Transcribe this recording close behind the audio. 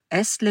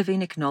S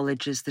Living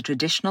acknowledges the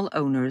traditional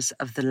owners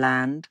of the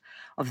land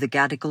of the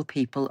Gadigal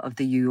people of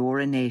the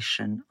Eora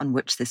Nation on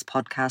which this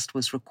podcast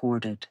was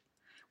recorded.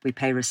 We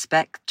pay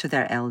respect to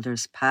their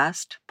elders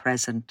past,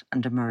 present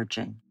and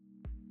emerging.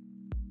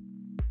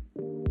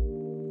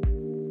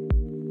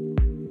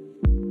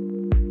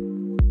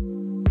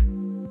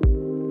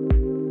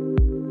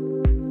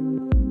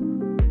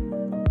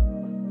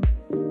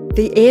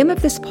 The aim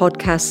of this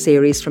podcast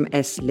series from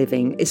S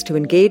Living is to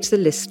engage the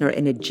listener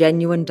in a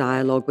genuine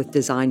dialogue with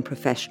design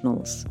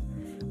professionals,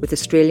 with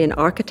Australian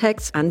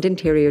architects and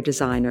interior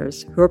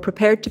designers who are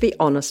prepared to be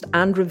honest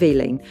and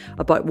revealing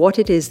about what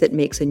it is that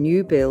makes a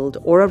new build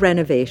or a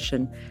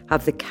renovation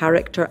have the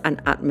character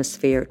and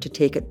atmosphere to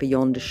take it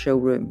beyond a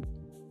showroom.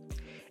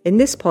 In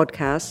this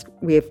podcast,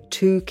 we have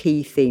two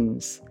key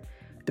themes.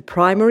 The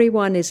primary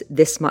one is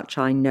This Much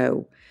I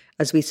Know,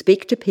 as we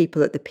speak to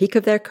people at the peak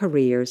of their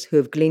careers who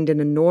have gleaned an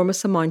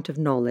enormous amount of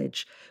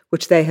knowledge,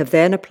 which they have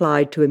then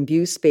applied to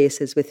imbue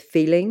spaces with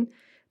feeling,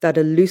 that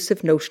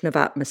elusive notion of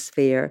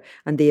atmosphere,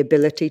 and the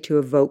ability to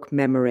evoke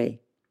memory.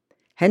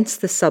 Hence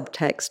the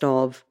subtext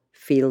of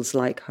feels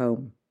like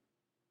home.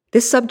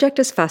 This subject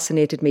has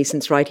fascinated me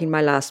since writing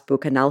my last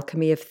book, An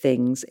Alchemy of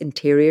Things,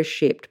 Interiors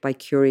Shaped by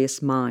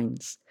Curious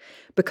Minds,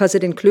 because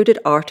it included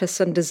artists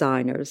and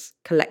designers,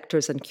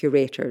 collectors and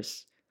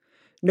curators.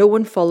 No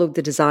one followed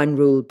the design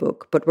rule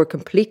book, but were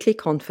completely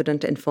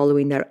confident in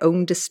following their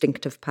own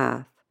distinctive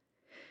path.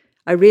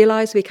 I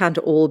realise we can't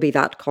all be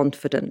that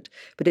confident,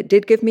 but it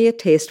did give me a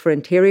taste for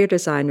interior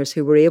designers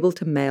who were able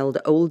to meld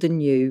old and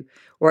new,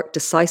 work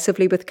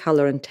decisively with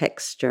colour and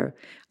texture,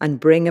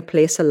 and bring a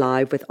place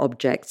alive with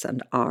objects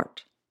and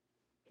art.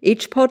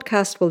 Each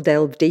podcast will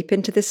delve deep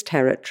into this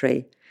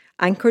territory,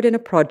 anchored in a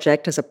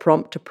project as a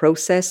prompt to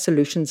process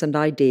solutions and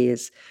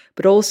ideas,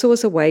 but also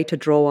as a way to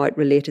draw out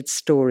related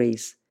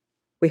stories.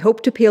 We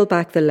hope to peel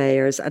back the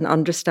layers and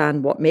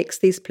understand what makes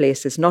these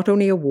places not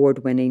only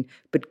award-winning,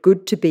 but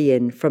good to be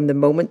in from the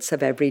moments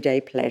of everyday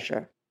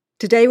pleasure.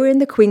 Today we're in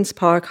the Queen's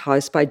Park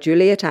house by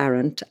Juliet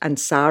Arent and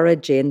Sarah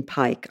Jane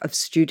Pyke of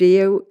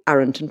Studio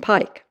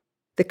Arent&Pyke.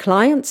 The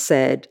client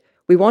said,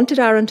 "We wanted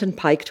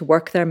Arent&Pyke to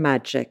work their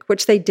magic,"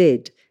 which they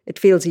did. It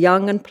feels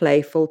young and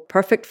playful,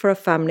 perfect for a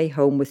family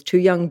home with 2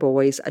 young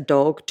boys, a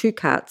dog, 2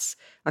 cats,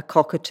 a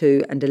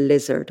cockatoo and a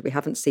lizard. We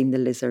haven't seen the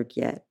lizard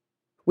yet.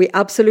 We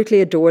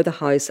absolutely adore the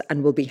house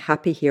and will be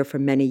happy here for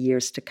many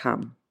years to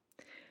come.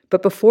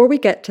 But before we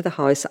get to the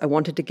house, I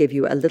wanted to give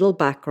you a little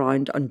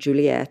background on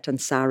Juliet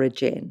and Sarah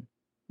Jane.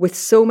 With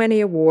so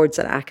many awards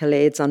and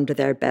accolades under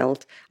their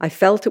belt, I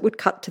felt it would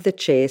cut to the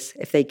chase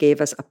if they gave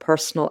us a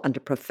personal and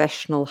a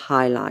professional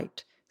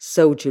highlight.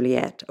 So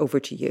Juliet, over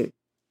to you.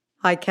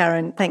 Hi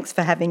Karen, thanks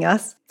for having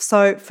us.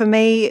 So for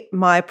me,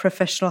 my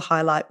professional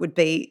highlight would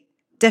be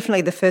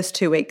definitely the first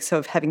 2 weeks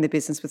of having the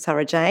business with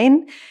Sarah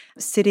Jane,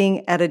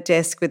 sitting at a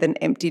desk with an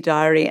empty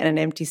diary and an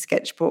empty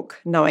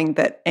sketchbook, knowing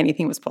that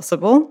anything was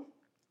possible.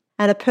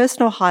 And a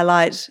personal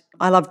highlight,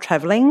 I love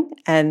travelling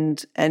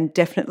and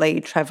definitely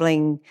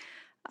travelling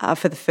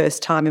for the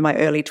first time in my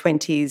early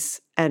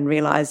 20s and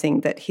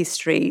realising that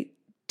history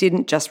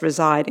didn't just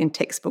reside in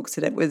textbooks,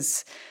 that it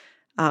was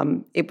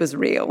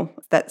real.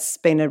 That's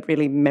been a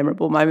really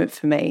memorable moment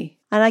for me.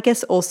 And I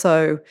guess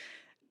also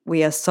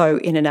we are so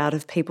in and out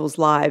of people's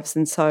lives.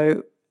 And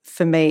so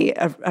for me,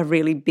 a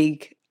really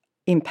big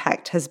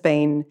impact has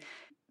been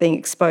being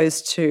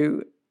exposed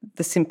to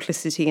the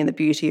simplicity and the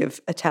beauty of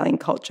Italian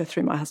culture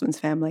through my husband's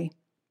family.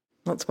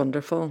 That's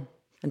wonderful.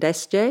 And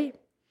SJ?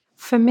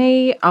 For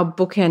me, I'll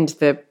bookend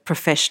the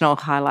professional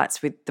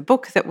highlights with the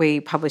book that we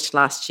published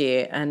last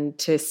year, and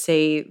to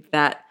see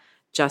that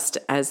just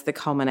as the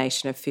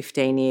culmination of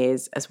 15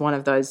 years, as one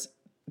of those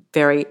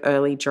very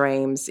early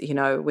dreams,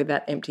 with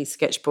that empty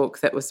sketchbook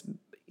that was,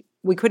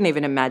 we couldn't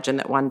even imagine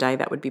that one day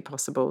that would be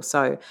possible.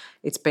 So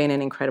it's been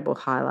an incredible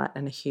highlight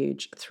and a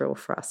huge thrill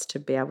for us to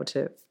be able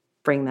to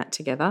bring that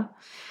together.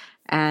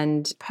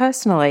 And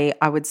personally,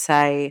 I would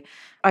say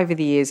over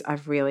the years,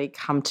 I've really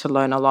come to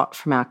learn a lot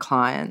from our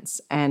clients.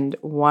 And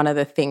one of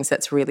the things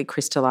that's really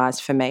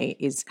crystallised for me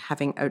is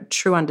having a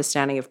true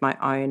understanding of my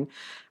own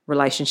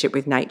relationship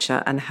with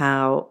nature and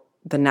how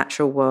the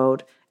natural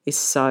world is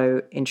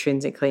so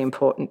intrinsically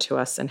important to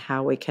us and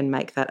how we can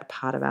make that a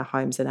part of our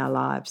homes and our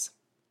lives.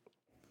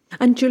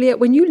 And Juliet,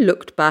 when you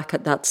looked back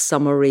at that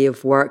summary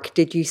of work,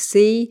 did you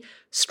see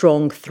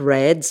strong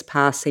threads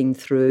passing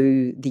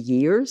through the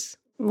years?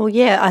 Well,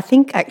 yeah, I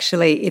think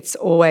actually it's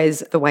always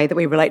the way that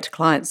we relate to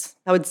clients.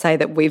 I would say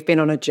that we've been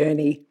on a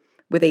journey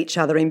with each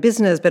other in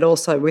business, but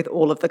also with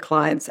all of the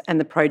clients and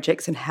the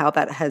projects and how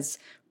that has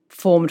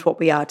formed what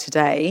we are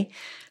today.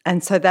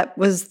 And so that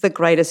was the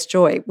greatest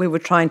joy. We were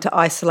trying to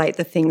isolate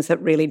the things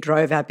that really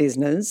drove our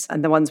business,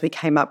 and the ones we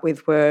came up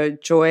with were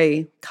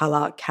joy,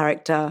 colour,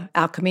 character,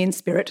 alchemy and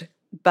spirit.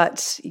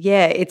 But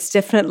yeah, it's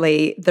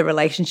definitely the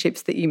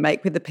relationships that you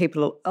make with the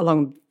people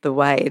along the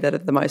way that are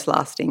the most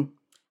lasting.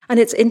 And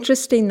it's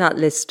interesting, that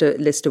list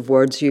of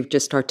words you've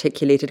just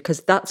articulated,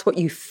 because that's what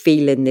you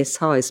feel in this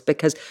house,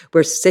 because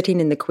we're sitting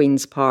in the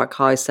Queen's Park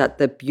house at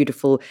the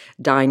beautiful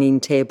dining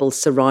table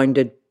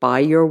surrounded by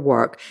your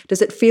work.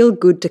 Does it feel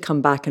good to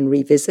come back and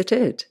revisit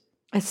it?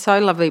 It's so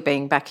lovely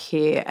being back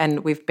here,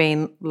 and we've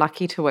been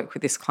lucky to work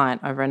with this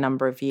client over a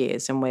number of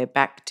years, and we're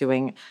back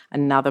doing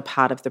another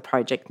part of the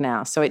project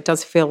now. So it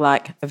does feel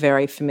like a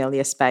very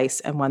familiar space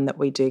and one that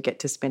we do get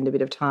to spend a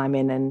bit of time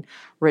in and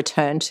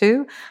return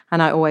to.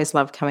 And I always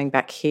love coming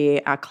back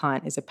here. Our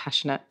client is a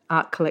passionate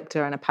art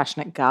collector and a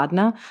passionate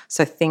gardener,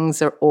 so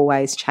things are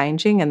always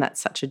changing, and that's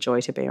such a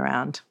joy to be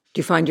around. Do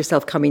you find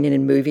yourself coming in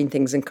and moving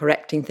things and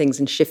correcting things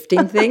and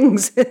shifting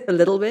things a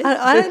little bit?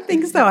 I don't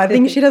think so. I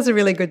think she does a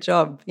really good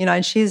job.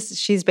 And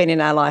she's been in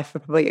our life for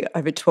probably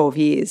over 12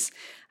 years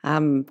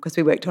because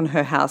we worked on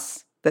her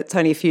house that's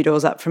only a few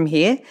doors up from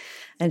here.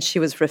 And she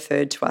was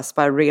referred to us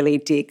by a really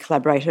dear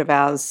collaborator of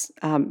ours,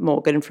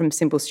 Morgan from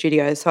Simple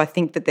Studios. So I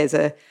think that there's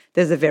a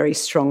very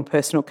strong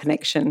personal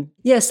connection.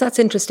 Yes, that's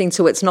interesting.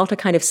 So it's not a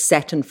kind of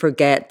set and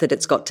forget that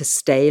it's got to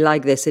stay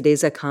like this. It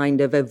is a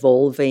kind of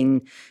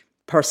evolving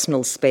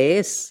personal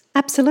space.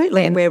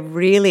 Absolutely. And we're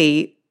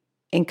really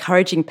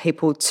encouraging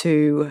people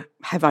to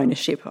have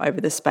ownership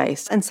over the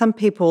space. And some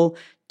people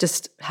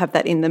just have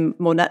that in them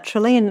more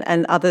naturally,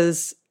 and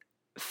others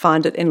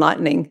find it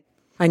enlightening.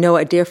 I know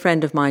a dear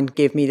friend of mine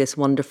gave me this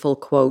wonderful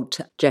quote,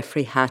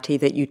 Jeffrey Hattie,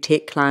 that you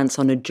take clients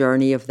on a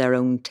journey of their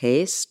own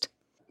taste.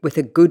 With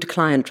a good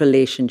client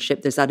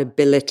relationship, there's that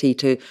ability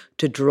to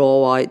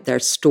draw out their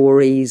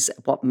stories,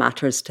 what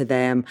matters to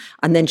them,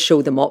 and then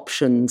show them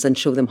options and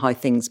show them how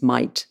things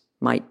might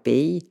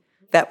be.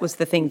 That was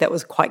the thing that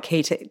was quite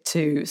key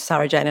to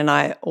Sarah Jane and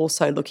I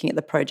also looking at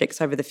the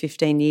projects over the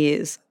 15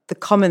 years. The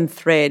common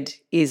thread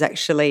is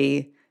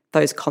actually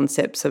those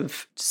concepts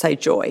of, say,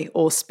 joy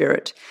or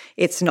spirit.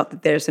 It's not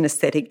that there's an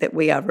aesthetic that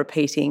we are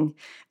repeating,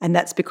 and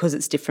that's because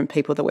it's different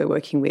people that we're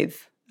working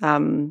with,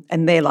 and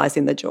there lies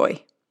in the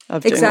joy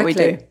of doing what we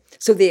do.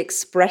 So the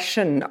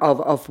expression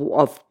of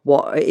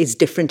what is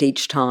different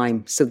each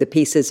time. So the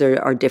pieces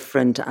are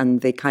different,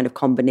 and the kind of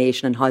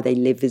combination and how they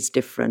live is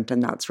different,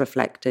 and that's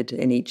reflected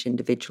in each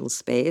individual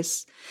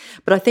space.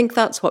 But I think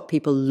that's what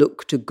people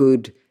look to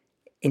good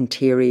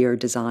interior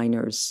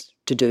designers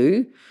to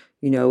do.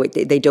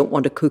 They don't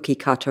want a cookie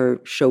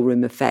cutter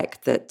showroom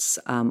effect that's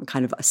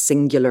kind of a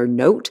singular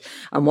note.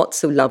 And what's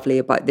so lovely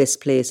about this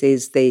place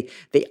is the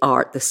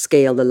art, the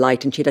scale, the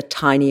light. And she had a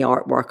tiny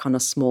artwork on a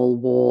small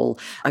wall,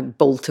 a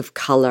bolt of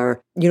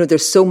colour.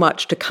 There's so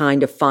much to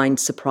kind of find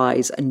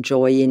surprise and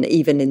joy in,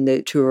 even in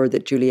the tour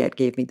that Juliet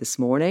gave me this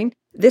morning.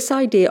 This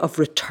idea of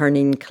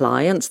returning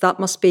clients, that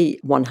must be,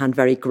 one hand,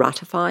 very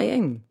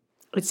gratifying.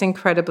 It's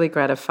incredibly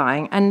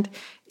gratifying. And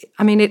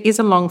I mean, it is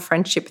a long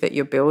friendship that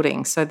you're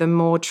building. So the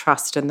more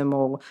trust and the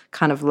more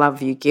kind of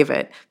love you give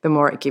it, the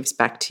more it gives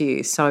back to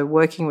you. So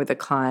working with a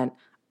client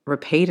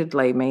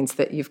repeatedly means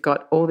that you've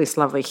got all this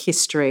lovely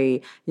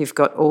history, you've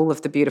got all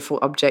of the beautiful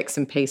objects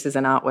and pieces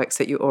and artworks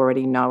that you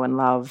already know and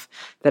love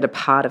that are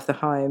part of the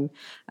home.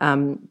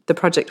 The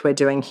project we're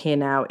doing here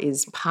now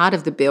is part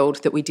of the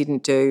build that we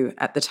didn't do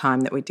at the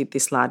time that we did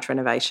this large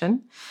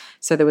renovation.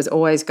 So there was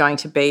always going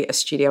to be a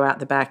studio out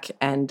the back,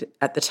 and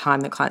at the time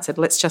the client said,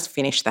 let's just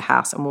finish the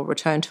house and we'll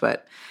return to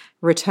it.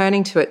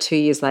 Returning to it 2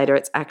 years later,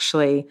 it's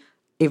actually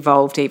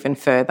evolved even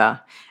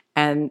further.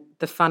 And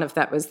the fun of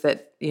that was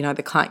that,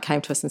 the client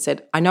came to us and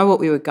said, I know what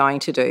we were going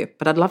to do,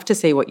 but I'd love to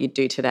see what you'd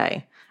do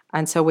today.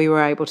 And so we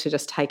were able to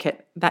just take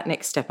it that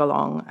next step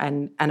along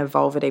and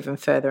evolve it even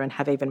further and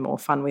have even more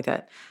fun with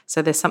it.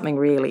 So there's something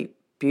really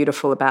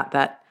beautiful about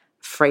that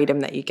freedom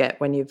that you get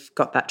when you've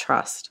got that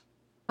trust.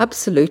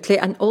 Absolutely.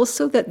 And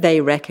also that they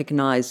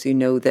recognise,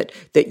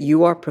 that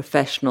you are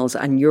professionals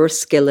and your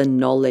skill and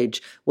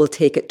knowledge will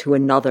take it to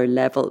another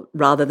level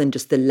rather than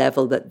just the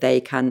level that they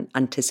can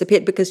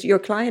anticipate, because your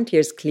client here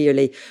has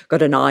clearly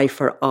got an eye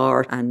for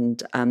art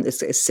and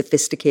is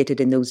sophisticated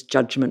in those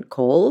judgment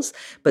calls,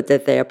 but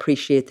that they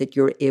appreciate that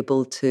you're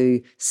able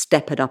to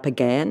step it up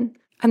again.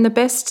 And the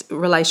best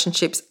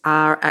relationships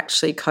are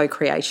actually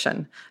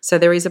co-creation. So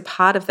there is a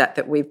part of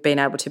that we've been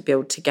able to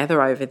build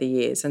together over the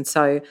years. And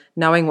so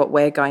knowing what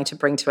we're going to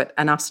bring to it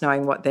and us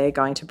knowing what they're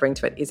going to bring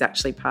to it is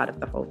actually part of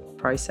the whole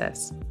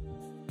process.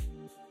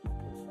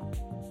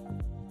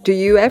 Do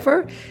you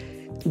ever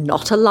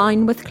not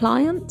align with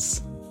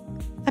clients?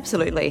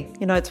 Absolutely.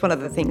 It's one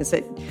of the things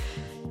that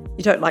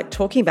you don't like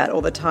talking about all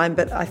the time,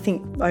 but I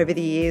think over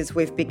the years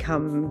we've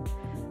become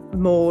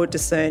more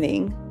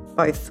discerning,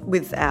 both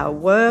with our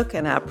work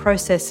and our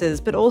processes,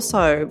 but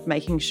also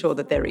making sure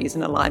that there is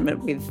an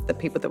alignment with the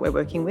people that we're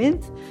working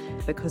with,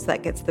 because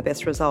that gets the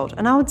best result.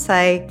 And I would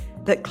say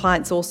that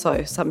clients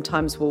also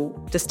sometimes will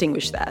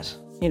distinguish that,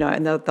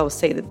 and they'll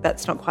see that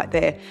that's not quite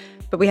there.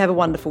 But we have a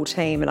wonderful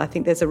team, and I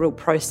think there's a real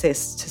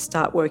process to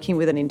start working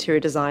with an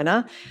interior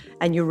designer,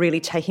 and you're really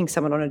taking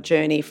someone on a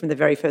journey from the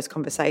very first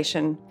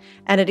conversation.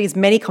 And it is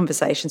many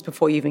conversations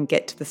before you even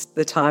get to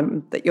the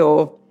time that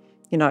you're,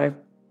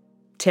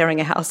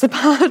 tearing a house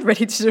apart,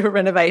 ready to do a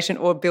renovation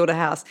or build a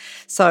house.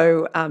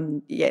 So,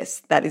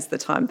 yes, that is the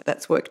time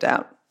that's worked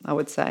out, I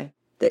would say.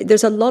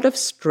 There's a lot of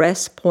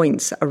stress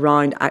points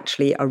around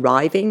actually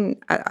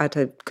arriving at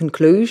a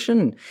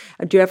conclusion.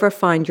 Do you ever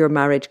find your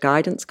marriage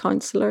guidance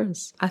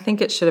counsellors? I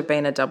think it should have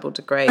been a double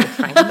degree,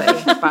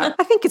 frankly. But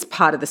I think it's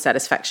part of the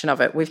satisfaction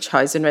of it. We've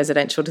chosen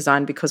residential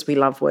design because we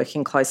love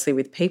working closely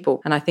with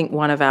people. And I think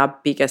one of our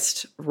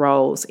biggest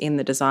roles in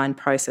the design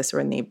process or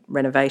in the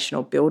renovation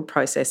or build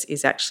process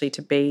is actually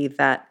to be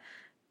that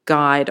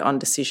guide on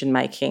decision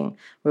making.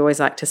 We always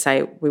like to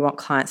say we want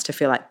clients to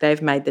feel like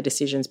they've made the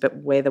decisions, but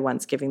we're the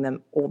ones giving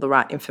them all the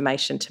right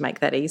information to make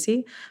that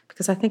easy,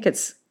 because I think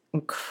it's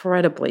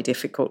incredibly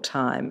difficult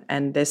time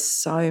and there's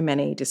so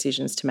many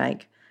decisions to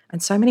make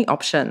and so many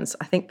options.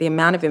 I think the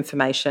amount of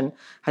information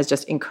has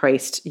just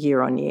increased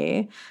year on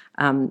year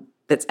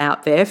that's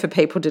out there for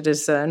people to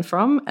discern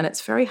from, and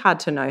it's very hard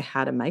to know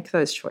how to make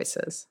those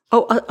choices.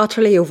 Oh,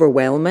 utterly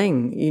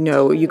overwhelming. You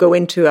know, you go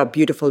into a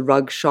beautiful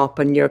rug shop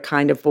and you're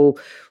kind of, oh,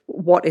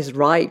 what is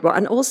right?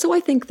 And also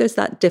I think there's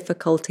that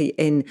difficulty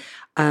in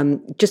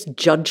just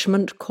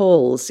judgment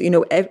calls. You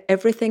know,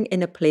 everything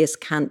in a place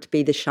can't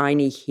be the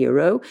shiny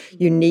hero.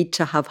 You need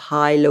to have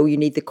high, low, you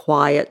need the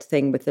quiet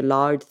thing with the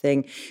loud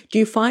thing. Do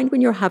you find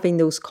when you're having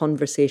those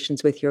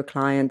conversations with your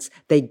clients,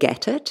 they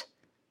get it?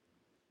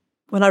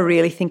 When I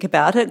really think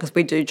about it, because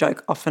we do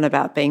joke often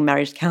about being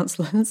marriage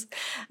counsellors,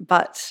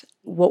 but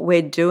what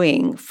we're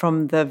doing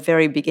from the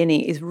very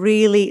beginning is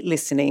really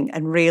listening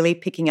and really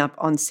picking up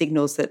on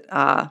signals that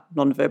are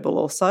nonverbal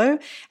also.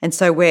 And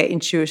so we're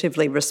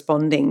intuitively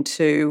responding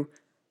to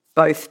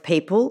both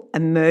people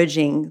and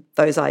merging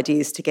those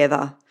ideas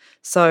together.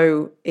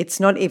 So it's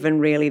not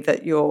even really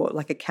that you're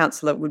like a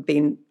counsellor would be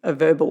in a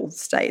verbal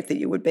state that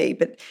you would be,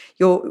 but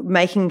you're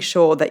making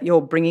sure that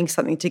you're bringing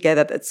something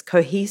together that's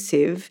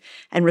cohesive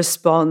and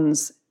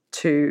responds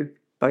to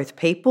both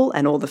people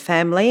and all the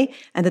family,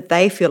 and that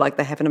they feel like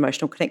they have an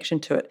emotional connection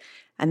to it.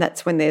 And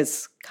that's when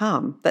there's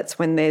calm. That's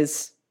when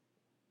there's,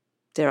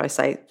 dare I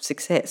say,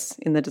 success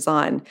in the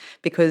design,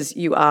 because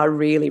you are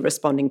really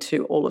responding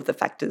to all of the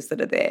factors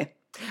that are there.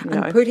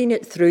 And putting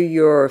it through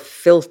your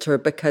filter,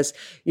 because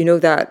you know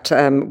that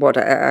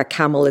a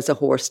camel is a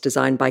horse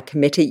designed by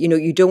committee. You know,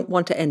 you don't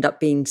want to end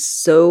up being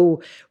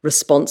so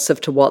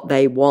responsive to what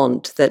they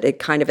want that it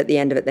kind of at the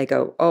end of it they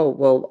go, oh,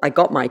 well, I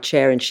got my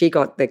chair and she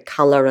got the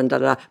colour and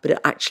da-da-da, but it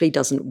actually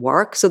doesn't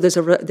work. So there's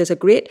a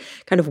great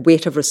kind of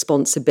weight of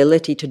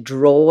responsibility to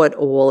draw it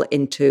all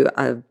into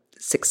a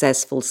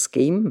successful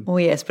scheme. Oh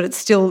yes, but it's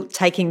still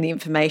taking the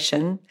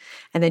information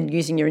and then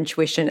using your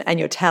intuition and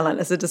your talent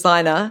as a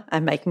designer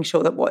and making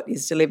sure that what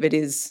is delivered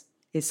is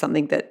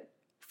something that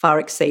far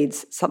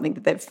exceeds something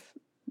that they've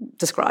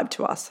described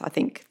to us. I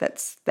think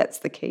that's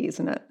the key,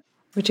 isn't it?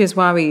 Which is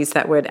why we use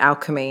that word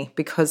alchemy,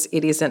 because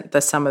it isn't the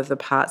sum of the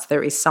parts.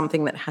 There is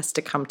something that has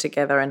to come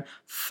together and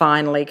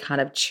finally kind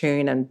of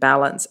tune and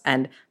balance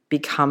and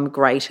become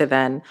greater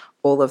than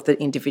all of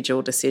the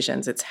individual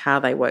decisions. It's how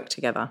they work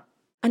together.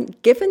 And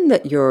given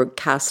that you're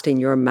casting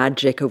your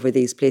magic over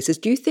these places,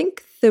 do you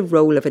think the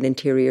role of an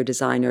interior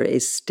designer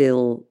is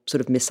still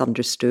sort of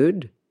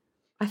misunderstood?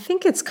 I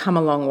think it's come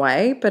a long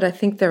way, but I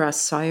think there are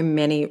so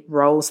many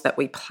roles that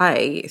we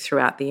play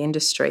throughout the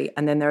industry,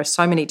 and then there are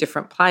so many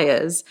different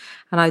players.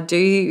 And I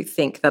do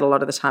think that a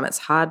lot of the time it's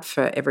hard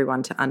for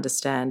everyone to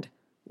understand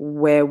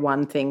where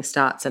one thing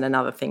starts and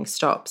another thing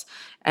stops.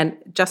 And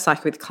just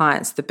like with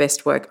clients, the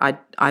best work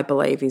I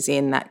believe is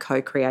in that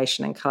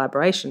co-creation and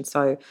collaboration.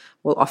 So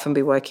we'll often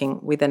be working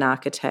with an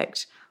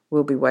architect.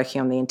 We'll be working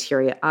on the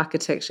interior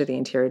architecture, the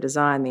interior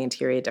design, the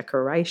interior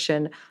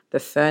decoration, the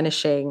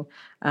furnishing,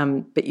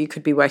 but you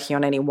could be working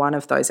on any one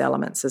of those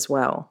elements as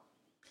well.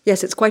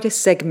 Yes, it's quite a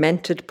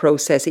segmented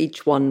process,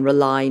 each one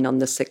relying on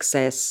the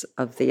success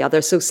of the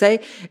other. So say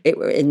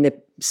in the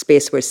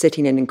space we're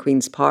sitting in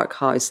Queen's Park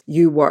House,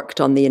 you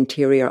worked on the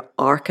interior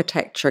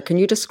architecture. Can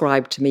you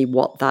describe to me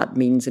what that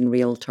means in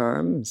real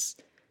terms?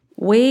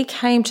 We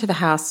came to the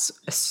house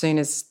as soon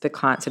as the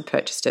clients had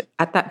purchased it.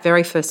 At that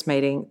very first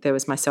meeting, there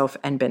was myself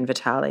and Ben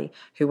Vitale,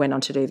 who went on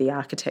to do the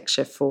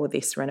architecture for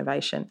this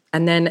renovation.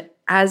 And then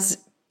as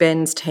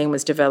Ben's team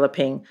was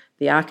developing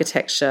the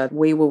architecture,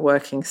 we were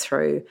working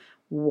through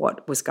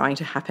what was going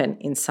to happen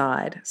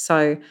inside.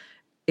 So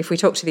if we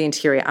talk to the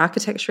interior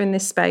architecture in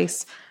this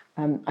space,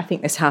 I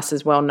think this house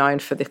is well known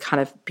for the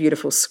kind of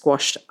beautiful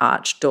squashed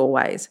arch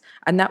doorways.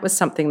 And that was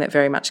something that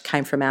very much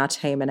came from our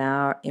team and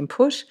our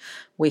input.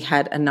 We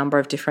had a number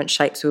of different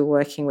shapes we were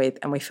working with,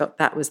 and we felt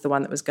that was the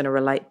one that was going to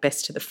relate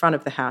best to the front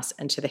of the house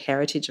and to the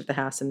heritage of the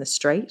house and the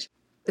street.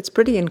 It's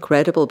pretty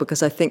incredible,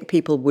 because I think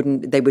people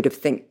would have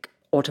think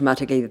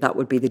automatically that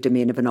would be the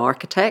domain of an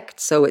architect.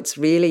 So it's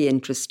really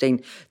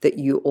interesting that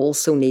you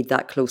also need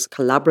that close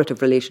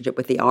collaborative relationship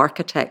with the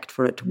architect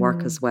for it to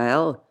work as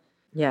well.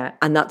 Yeah.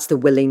 And that's the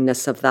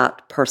willingness of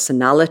that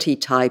personality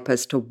type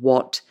as to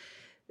what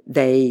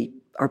they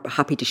are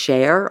happy to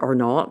share or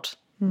not,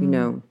 you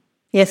know.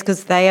 Yes,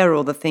 because they are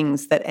all the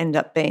things that end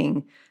up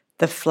being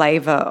the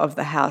flavour of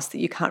the house that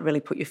you can't really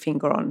put your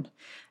finger on.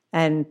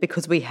 And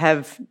because we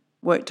have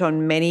worked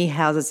on many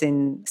houses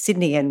in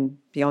Sydney and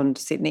beyond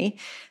Sydney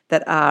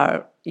that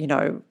are, you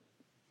know,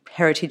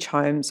 heritage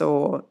homes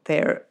or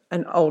they're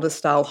an older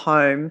style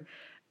home,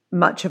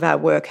 much of our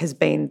work has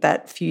been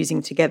that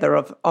fusing together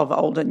of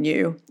old and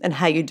new, and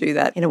how you do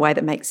that in a way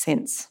that makes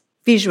sense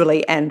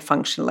visually and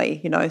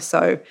functionally,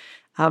 So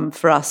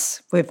for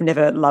us, we've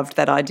never loved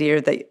that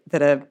idea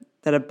that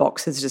a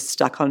box is just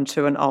stuck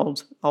onto an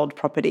old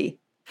property.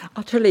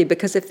 Utterly,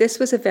 because if this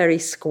was a very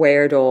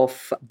squared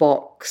off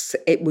box,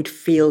 it would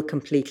feel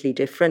completely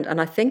different. And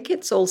I think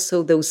it's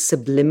also those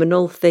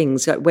subliminal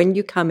things that when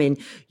you come in,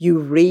 you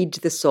read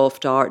the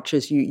soft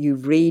arches, you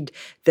read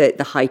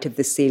the height of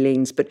the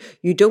ceilings, but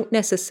you don't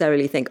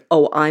necessarily think,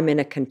 oh, I'm in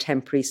a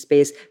contemporary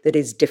space that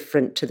is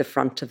different to the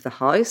front of the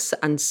house.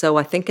 And so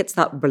I think it's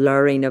that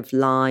blurring of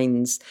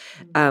lines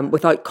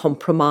without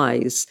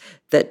compromise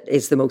that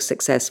is the most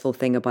successful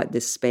thing about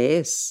this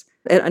space.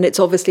 And it's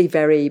obviously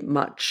very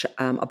much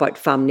about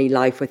family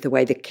life with the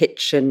way the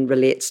kitchen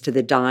relates to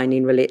the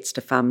dining, relates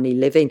to family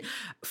living.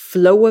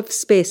 Flow of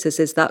spaces,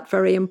 is that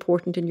very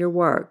important in your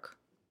work?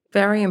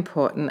 Very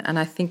important. And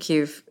I think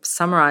you've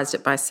summarised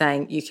it by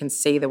saying you can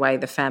see the way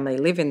the family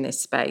live in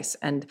this space.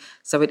 And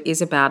so it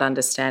is about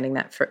understanding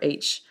that for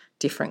each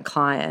different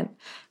client.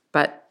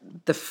 But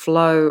the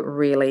flow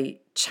really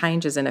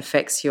changes and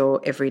affects your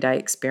everyday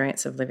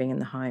experience of living in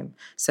the home.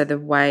 So the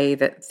way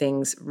that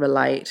things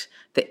relate,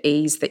 the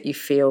ease that you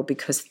feel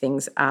because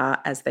things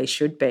are as they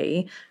should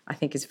be, I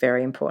think is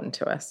very important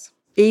to us.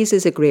 Ease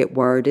is a great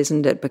word,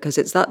 isn't it? Because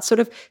it's that sort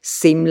of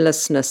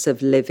seamlessness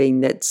of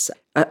living that's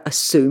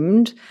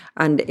assumed,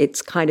 and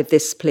it's kind of,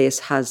 this place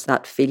has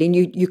that feeling.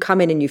 You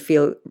come in and you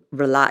feel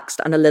relaxed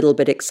and a little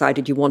bit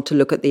excited. You want to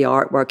look at the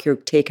artwork. You're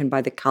taken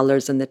by the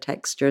colours and the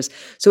textures.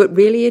 So it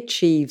really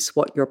achieves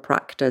what your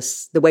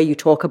practice, the way you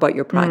talk about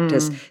your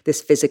practice,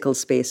 this physical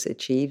space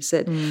achieves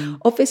it.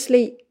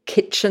 Obviously,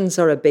 kitchens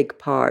are a big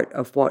part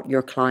of what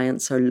your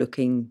clients are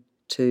looking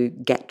to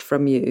get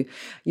from you.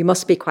 You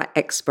must be quite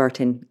expert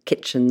in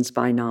kitchens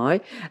by now.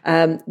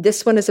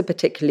 This one is a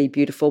particularly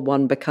beautiful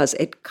one because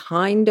it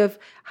kind of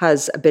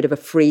has a bit of a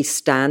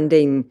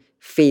freestanding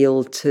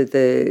feel to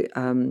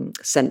the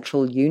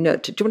central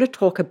unit. Do you want to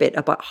talk a bit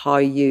about how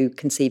you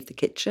conceive the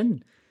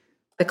kitchen?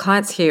 The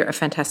clients here are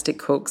fantastic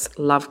cooks,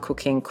 love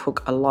cooking,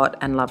 cook a lot,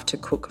 and love to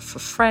cook for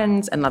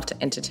friends and love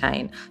to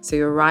entertain. So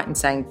you're right in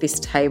saying this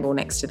table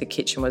next to the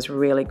kitchen was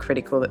really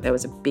critical, that there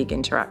was a big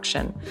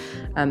interaction.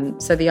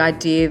 So the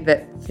idea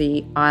that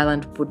the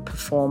island would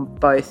perform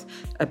both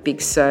a big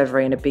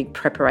servery and a big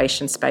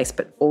preparation space,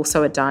 but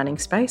also a dining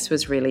space,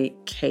 was really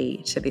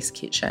key to this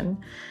kitchen.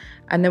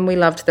 And then we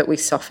loved that we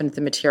softened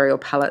the material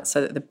palette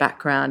so that the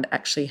background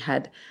actually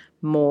had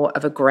more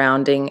of a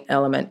grounding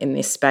element in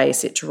this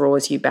space. It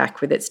draws you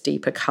back with its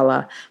deeper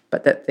colour,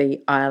 but that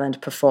the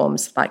island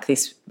performs like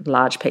this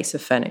large piece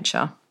of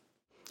furniture.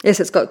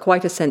 Yes, it's got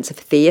quite a sense of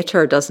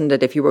theatre, doesn't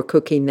it? If you were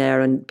cooking there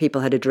and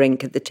people had a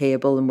drink at the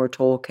table and were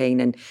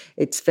talking, and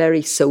it's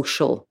very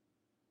social.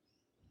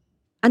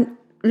 And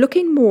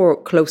looking more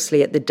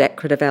closely at the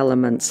decorative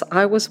elements,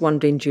 I was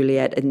wondering,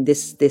 Juliet, in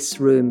this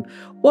room,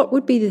 what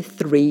would be the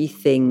three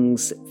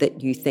things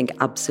that you think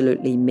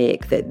absolutely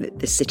make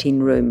the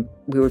sitting room?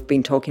 We've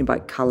been talking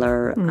about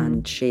colour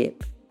and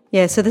shape.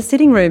 Yeah, so the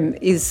sitting room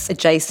is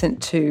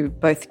adjacent to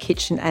both the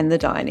kitchen and the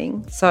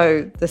dining.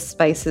 So the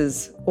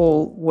spaces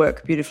all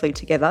work beautifully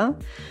together.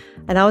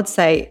 And I would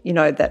say,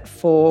 that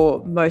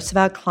for most of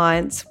our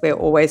clients, we're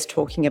always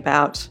talking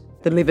about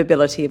the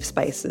livability of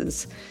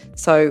spaces.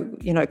 So,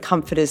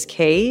 comfort is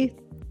key.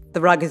 The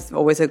rug is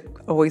always a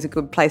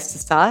good place to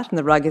start, and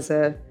the rug is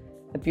a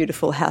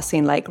beautiful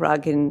Halcyon Lake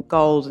rug in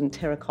gold and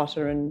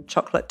terracotta and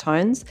chocolate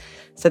tones.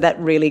 So that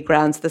really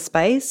grounds the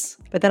space.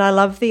 But then I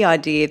love the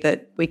idea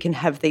that we can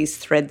have these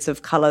threads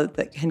of colour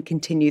that can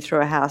continue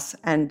through a house,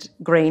 and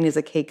green is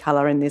a key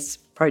colour in this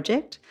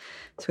project.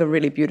 So a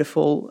really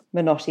beautiful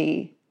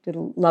Minotti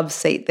little love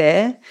seat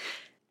there.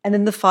 And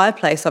then the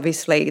fireplace,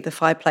 obviously, the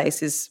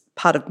fireplace is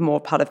part of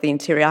the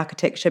interior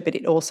architecture, but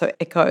it also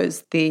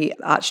echoes the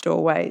arched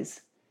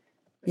doorways.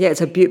 Yeah,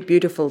 it's a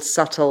beautiful,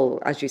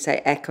 subtle, as you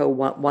say, echo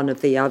one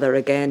of the other.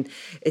 Again,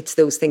 it's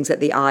those things that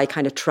the eye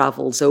kind of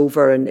travels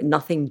over and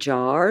nothing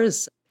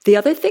jars. The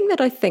other thing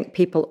that I think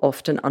people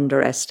often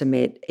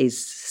underestimate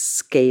is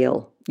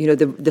scale.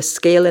 The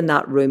scale in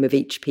that room of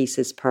each piece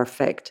is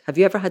perfect. Have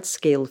you ever had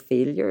scale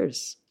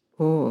failures?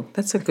 Oh,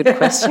 that's a good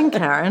question,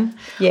 Karen.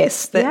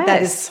 Yes,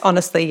 that is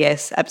honestly,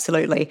 yes,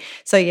 absolutely.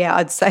 So, yeah,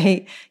 I'd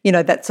say,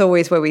 that's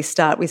always where we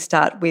start. We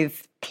start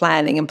with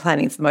planning, and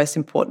planning is the most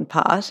important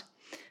part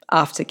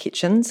after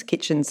kitchens.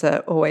 Kitchens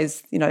are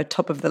always,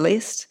 top of the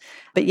list.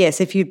 But,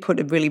 yes, if you put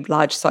a really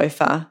large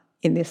sofa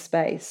in this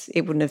space,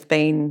 it wouldn't have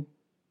been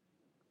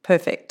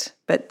perfect.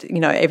 But,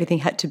 everything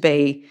had to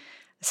be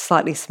a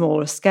slightly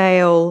smaller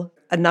scale,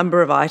 a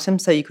number of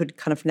items so you could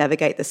kind of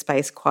navigate the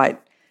space quite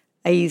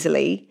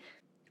easily.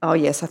 Oh,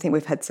 yes, I think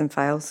we've had some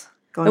fails.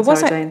 Go on,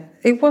 Sarah Jane.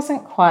 It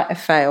wasn't quite a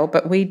fail,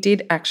 but we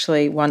did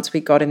actually, once we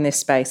got in this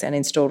space and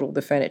installed all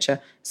the furniture,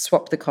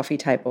 swap the coffee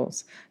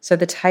tables. So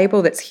the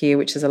table that's here,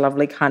 which is a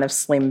lovely kind of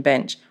slim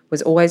bench,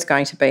 was always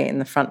going to be in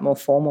the front more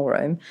formal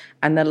room,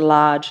 and the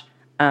large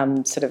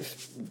sort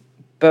of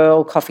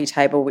Burl coffee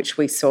table, which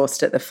we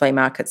sourced at the flea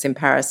markets in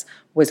Paris,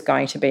 was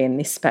going to be in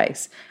this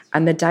space.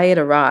 And the day it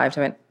arrived,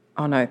 I went,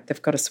 oh no,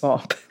 they've got to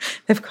swap.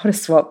 They've got to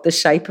swap. The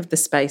shape of the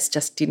space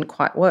just didn't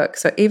quite work.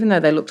 So even though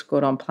they looked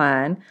good on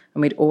plan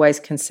and we'd always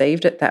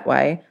conceived it that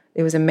way,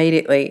 it was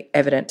immediately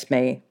evident to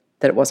me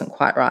that it wasn't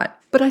quite right.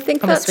 But I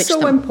think that's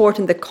so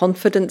important, the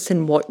confidence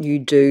in what you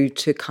do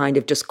to kind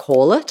of just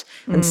call it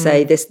and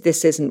say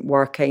this isn't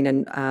working,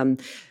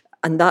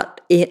 and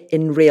that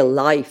in real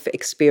life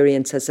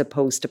experience as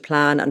opposed to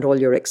plan, and all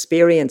your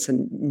experience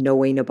and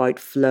knowing about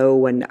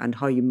flow and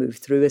how you move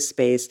through a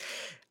space,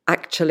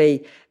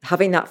 actually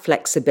having that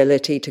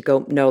flexibility to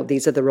go, no,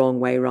 these are the wrong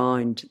way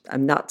around.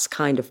 And that's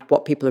kind of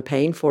what people are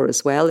paying for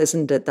as well,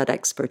 isn't it? That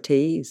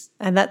expertise.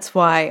 And that's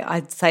why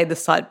I'd say the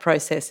site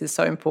process is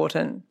so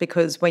important,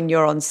 because when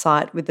you're on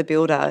site with the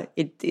builder,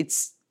 it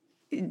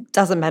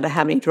doesn't matter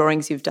how many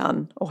drawings you've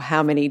done or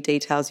how many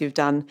details you've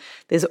done.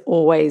 There's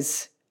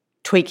always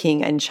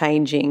tweaking and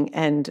changing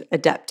and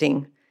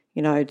adapting,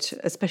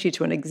 especially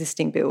to an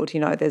existing build.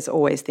 There's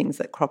always things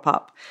that crop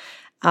up.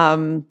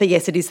 But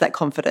yes, it is that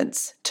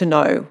confidence to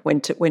know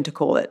when to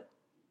call it.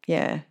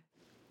 Yeah.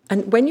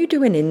 And when you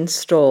do an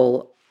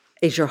install,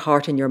 is your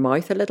heart in your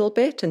mouth a little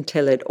bit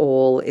until it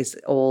all is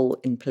all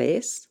in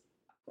place?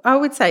 I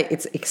would say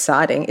it's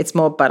exciting. It's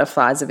more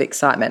butterflies of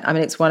excitement. I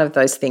mean, it's one of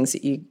those things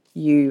that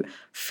you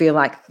feel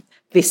like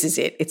this is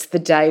it. It's the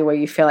day where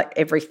you feel like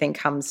everything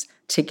comes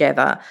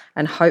together,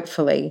 and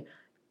hopefully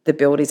the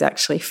build is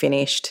actually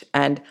finished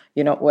and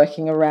you're not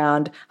working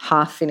around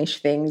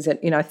half-finished things. And,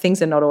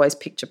 things are not always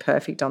picture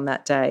perfect on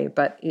that day,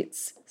 but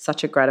it's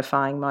such a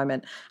gratifying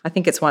moment. I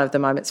think it's one of the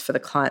moments for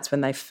the clients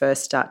when they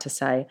first start to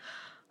say,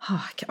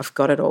 oh, I've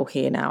got it all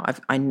here now.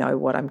 I know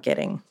what I'm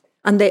getting.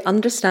 And they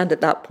understand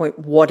at that point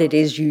what it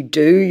is you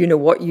do,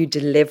 what you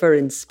deliver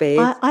in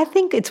spades. I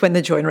think it's when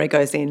the joinery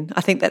goes in.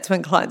 I think that's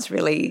when clients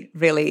really,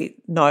 really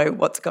know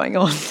what's going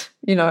on,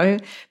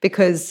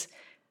 because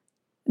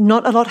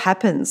not a lot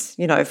happens,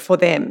 for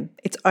them.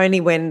 It's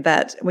only when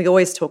that, we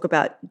always talk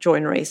about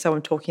joinery, so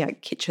I'm talking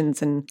about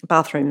kitchens and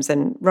bathrooms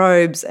and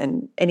robes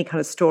and any kind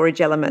of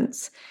storage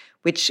elements,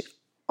 which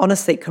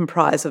honestly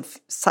comprise of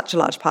such a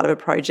large part of a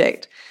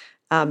project.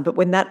 But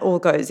when that all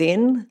goes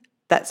in,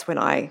 that's when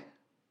I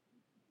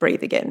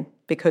breathe again,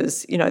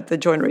 because, the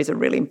joinery is a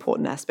really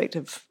important aspect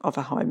of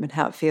a home and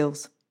how it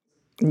feels.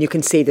 And you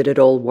can see that it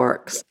all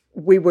works.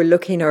 We were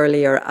looking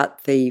earlier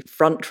at the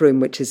front room,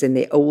 which is in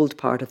the old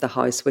part of the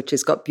house, which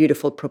has got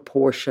beautiful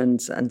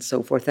proportions and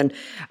so forth. And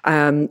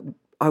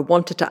I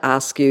wanted to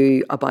ask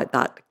you about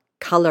that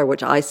colour,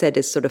 which I said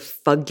is sort of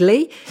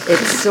fugly.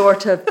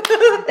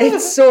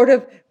 It's sort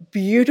of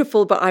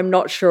beautiful, but I'm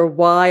not sure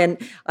why. And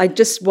I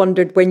just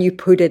wondered, when you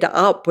put it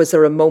up, was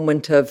there a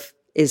moment of,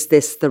 is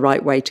this the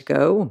right way to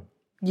go?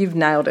 You've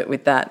nailed it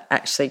with that,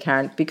 actually,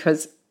 Karen,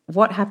 because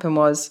what happened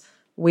was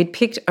we'd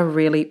picked a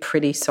really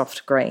pretty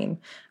soft green.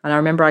 And I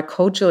remember I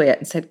called Juliet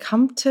and said,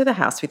 come to the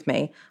house with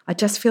me. I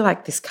just feel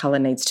like this colour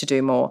needs to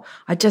do more.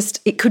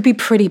 It could be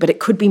pretty, but it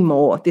could be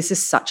more. This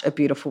is such a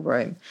beautiful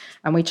room.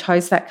 And we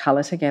chose that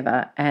colour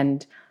together,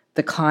 and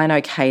the client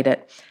okayed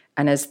it.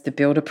 And as the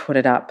builder put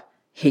it up,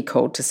 he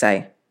called to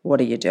say, what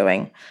are you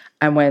doing?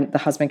 And when the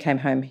husband came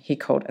home, he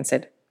called and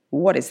said,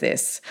 what is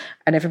this?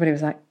 And everybody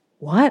was like,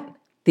 what?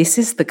 This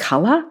is the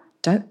colour?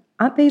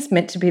 Aren't these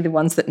meant to be the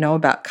ones that know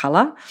about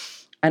colour?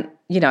 And,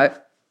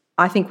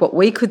 I think what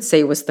we could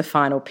see was the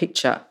final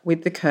picture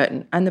with the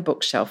curtain and the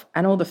bookshelf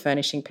and all the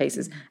furnishing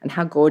pieces and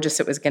how gorgeous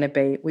it was going to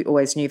be. We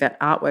always knew that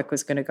artwork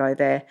was going to go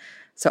there.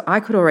 So I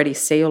could already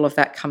see all of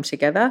that come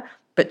together.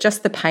 But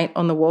just the paint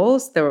on the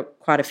walls, there were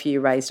quite a few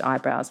raised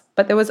eyebrows.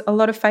 But there was a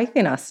lot of faith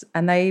in us,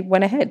 and they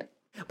went ahead.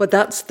 But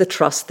that's the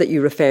trust that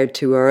you referred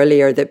to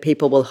earlier, that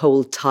people will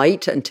hold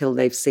tight until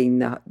they've seen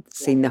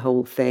the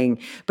whole thing.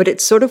 But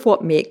it's sort of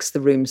what makes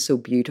the room so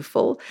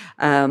beautiful.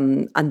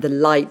 And the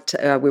light,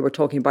 we were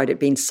talking about it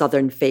being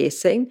southern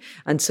facing.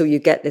 And so you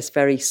get this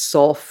very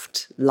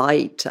soft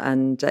light,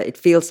 and it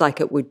feels like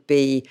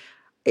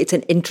it's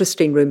an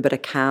interesting room, but a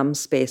calm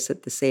space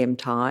at the same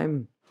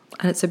time.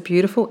 And it's a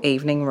beautiful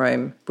evening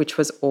room, which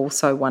was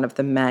also one of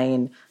the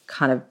main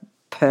kind of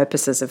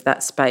purposes of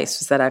that space,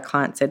 was that our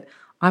client said,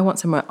 I want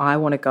somewhere I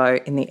want to go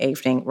in the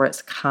evening where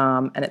it's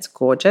calm and it's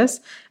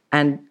gorgeous.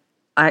 And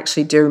I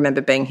actually do remember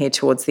being here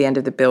towards the end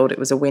of the build. It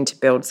was a winter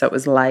build, so it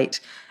was late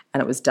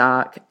and it was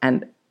dark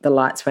and the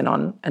lights went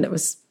on, and it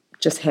was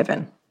just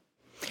heaven.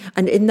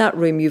 And in that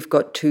room, you've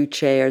got 2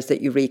 chairs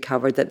that you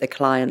recovered that the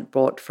client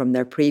brought from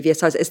their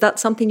previous house. Is that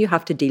something you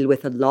have to deal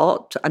with a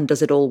lot, and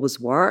does it always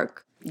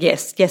work?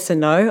 Yes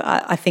and no.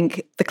 I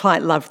think the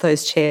client loved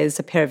those chairs,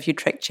 a pair of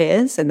Utrecht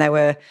chairs, and they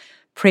were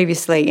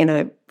previously in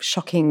a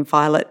shocking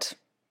violet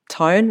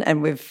tone,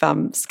 and we've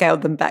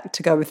scaled them back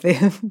to go with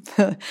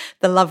the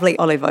lovely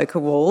olive ochre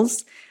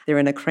walls. They're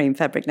in a cream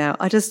fabric now.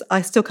 I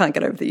still can't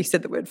get over that you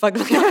said the word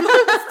fugly.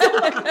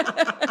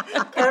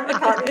 Karen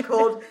McCartney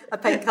called a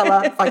paint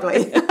colour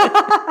fugly.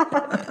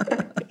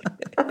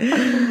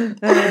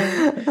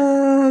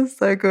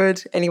 So so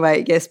good.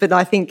 Anyway, yes, but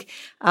I think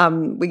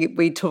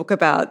we talk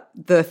about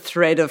the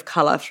thread of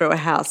colour through a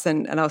house,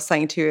 and I was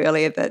saying to you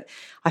earlier that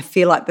I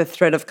feel like the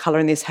thread of colour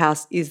in this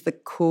house is the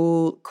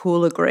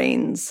cooler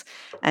greens,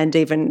 and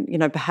even, you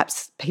know,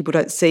 perhaps people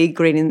don't see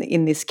green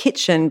in this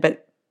kitchen,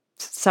 but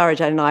Sarah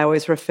Jane and I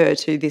always refer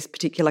to this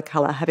particular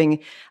colour having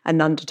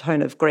an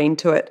undertone of green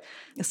to it.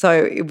 So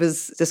it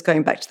was just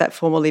going back to that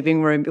formal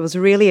living room. It was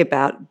really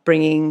about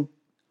bringing,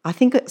 I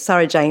think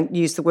Sarah Jane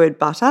used the word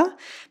butter,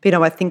 but, you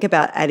know, I think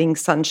about adding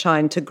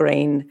sunshine to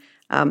green.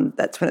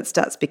 That's when it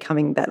starts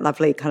becoming that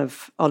lovely kind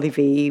of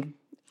olivey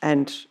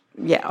and,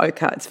 yeah,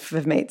 ochre.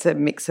 For me, it's a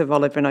mix of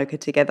olive and ochre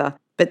together.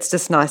 But it's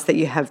just nice that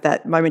you have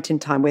that moment in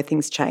time where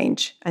things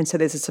change. And so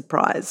there's a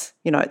surprise.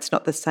 You know, it's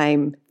not the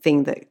same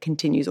thing that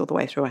continues all the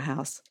way through a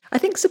house. I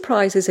think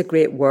surprise is a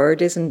great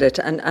word, isn't it?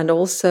 And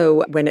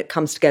also when it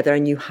comes together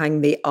and you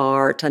hang the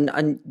art,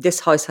 and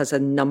this house has a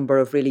number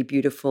of really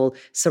beautiful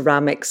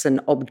ceramics and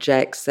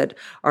objects that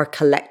are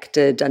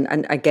collected.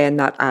 And again,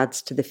 that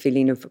adds to the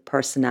feeling of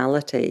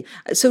personality.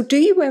 So do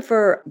you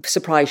ever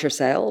surprise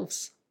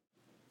yourselves?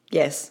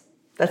 Yes,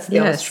 that's the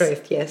honest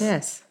truth, yes.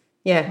 Yes.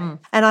 Yeah.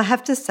 And I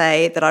have to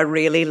say that I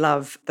really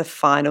love the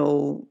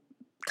final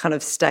kind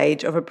of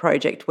stage of a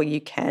project where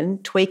you can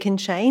tweak and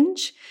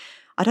change.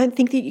 I don't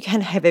think that you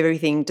can have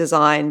everything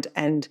designed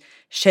and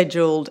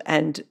scheduled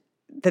and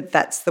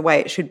that's the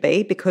way it should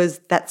be, because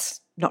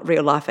that's not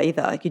real life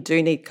either. You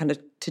do need kind of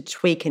to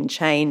tweak and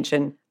change,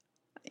 and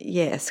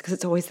yes, because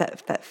it's always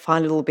that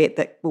fine little bit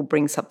that will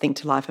bring something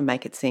to life and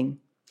make it sing.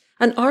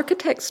 And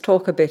architects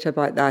talk a bit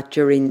about that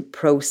during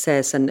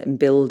process and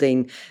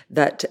building,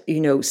 that, you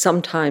know,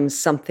 sometimes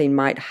something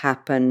might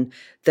happen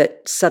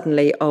that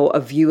suddenly, a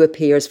view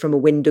appears from a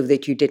window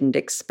that you didn't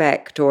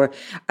expect.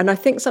 And I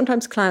think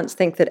sometimes clients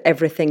think that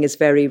everything is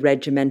very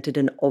regimented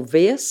and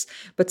obvious,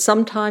 but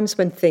sometimes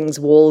when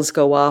walls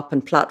go up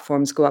and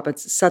platforms go up,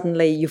 it's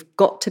suddenly you've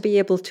got to be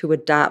able to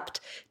adapt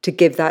to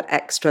give that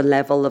extra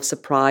level of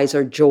surprise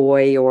or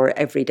joy or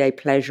everyday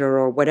pleasure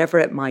or whatever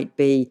it might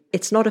be.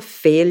 It's not a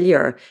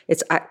failure.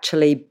 It's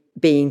actually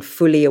being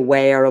fully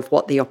aware of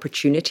what the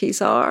opportunities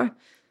are.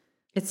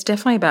 It's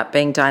definitely about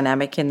being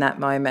dynamic in that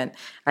moment.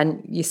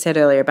 And you said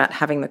earlier about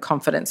having the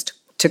confidence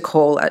to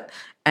call it.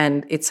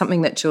 And it's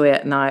something that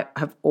Juliet and I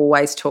have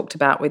always talked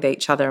about with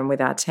each other and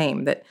with our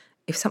team, that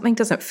if something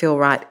doesn't feel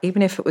right,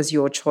 even if it was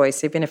your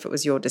choice, even if it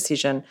was your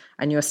decision,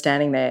 and you're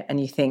standing there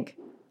and you think,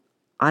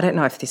 I don't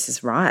know if this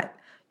is right,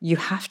 you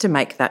have to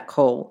make that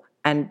call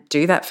and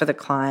do that for the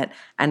client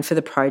and for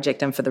the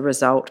project and for the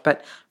result,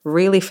 but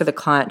really for the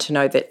client to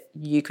know that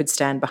you could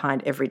stand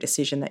behind every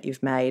decision that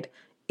you've made,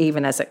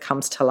 even as it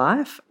comes to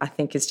life, I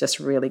think is just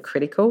really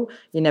critical.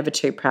 You're never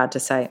too proud to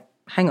say,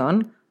 hang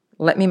on,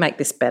 let me make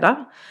this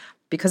better,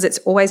 because it's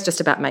always just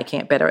about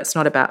making it better. It's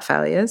not about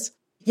failures.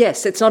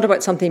 Yes, it's not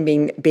about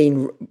something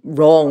being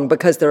wrong,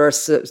 because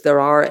there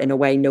are in a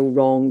way no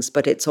wrongs,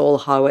 but it's all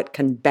how it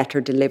can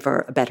better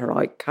deliver a better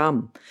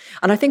outcome.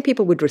 And I think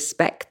people would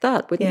respect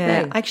that, wouldn't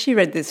they? I actually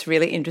read this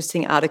really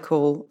interesting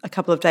article a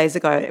couple of days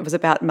ago. It was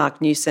about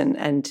Mark Newson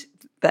and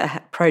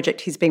the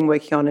project he's been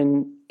working on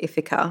in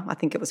Ithaca. I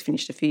think it was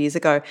finished a few years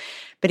ago.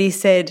 But he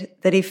said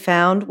that he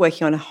found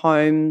working on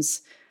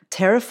homes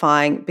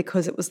terrifying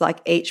because it was like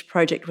each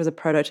project was a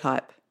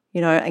prototype, you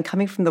know, and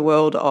coming from the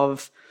world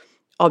of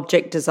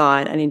object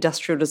design and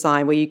industrial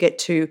design, where you get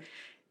to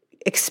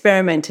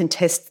experiment and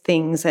test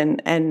things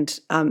and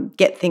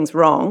get things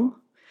wrong.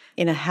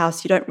 In a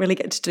house, you don't really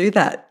get to do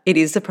that. It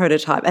is a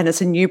prototype, and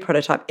it's a new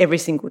prototype every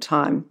single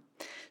time.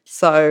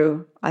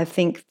 So I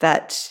think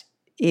that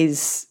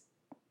is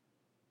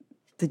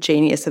the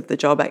genius of the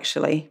job,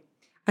 actually.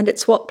 And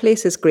it's what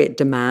places great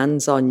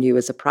demands on you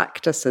as a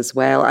practice as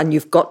well. And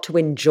you've got to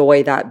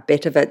enjoy that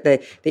bit of it,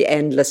 the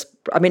endless.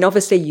 I mean,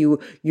 obviously you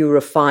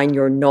refine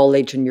your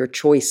knowledge and your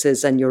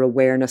choices and your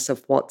awareness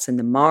of what's in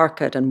the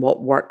market and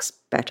what works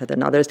better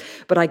than others.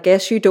 But I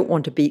guess you don't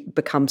want to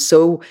become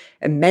so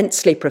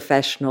immensely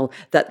professional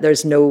that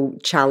there's no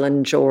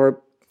challenge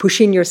or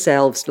pushing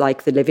yourselves,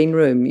 like the living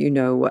room, you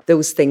know,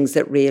 those things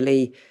that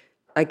really,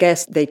 I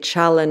guess, they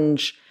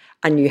challenge.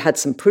 And you had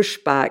some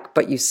pushback,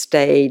 but you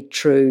stayed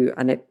true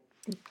and it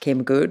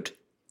came good.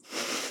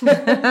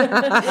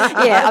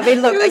 Yeah, I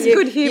mean, look,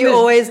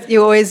 you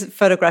always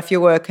photograph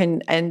your work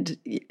and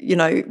you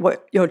know,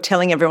 what you're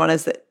telling everyone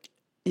is that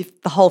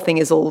if the whole thing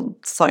is all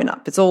sewn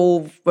up, it's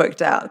all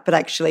worked out. But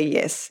actually,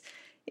 yes,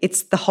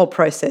 it's the whole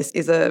process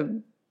is a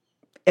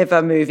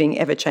ever-moving,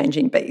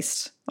 ever-changing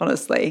beast,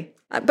 honestly.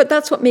 But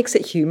that's what makes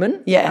it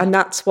human. Yeah. And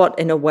that's what,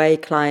 in a way,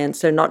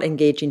 clients, they're not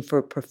engaging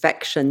for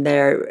perfection.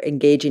 They're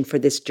engaging for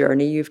this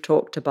journey you've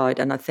talked about.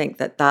 And I think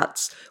that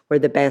that's where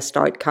the best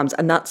outcomes.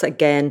 And that's,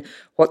 again,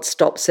 what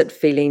stops it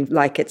feeling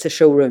like it's a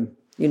showroom,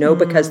 you know,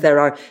 because there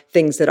are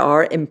things that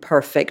are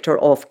imperfect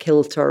or off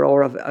kilter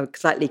or of a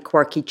slightly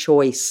quirky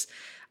choice.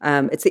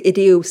 It's the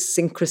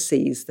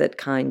idiosyncrasies that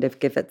kind of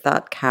give it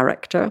that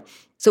character.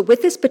 So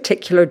with this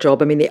particular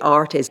job, I mean, the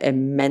art is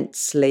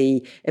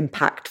immensely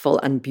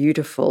impactful and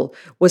beautiful.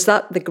 Was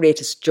that the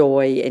greatest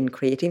joy in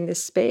creating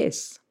this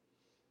space?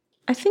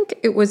 I think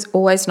it was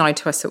always known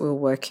to us that we were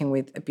working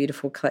with a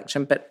beautiful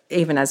collection, but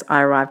even as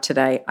I arrived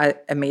today, I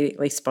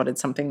immediately spotted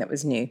something that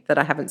was new that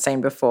I haven't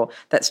seen before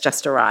that's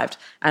just arrived.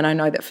 And I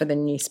know that for the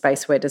new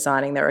space we're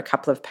designing, there are a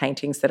couple of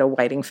paintings that are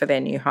waiting for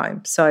their new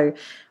home. So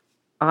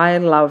I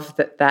love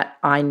that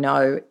I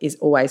know is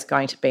always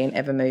going to be an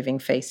ever-moving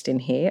feast in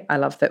here. I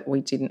love that we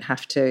didn't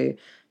have to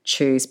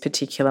choose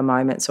particular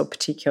moments or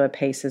particular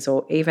pieces,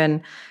 or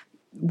even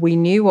we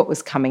knew what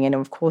was coming in,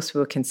 and of course we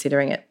were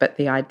considering it, but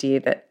the idea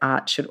that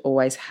art should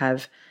always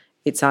have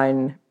its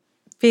own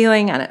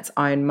feeling and its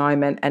own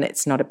moment, and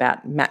it's not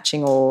about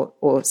matching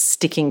or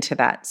sticking to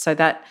that. So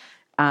that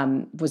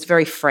was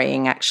very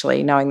freeing,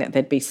 actually, knowing that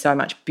there'd be so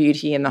much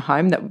beauty in the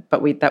home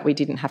that we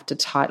didn't have to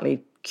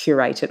tightly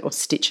curate it or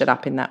stitch it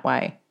up in that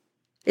way.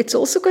 It's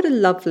also got a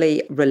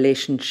lovely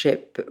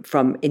relationship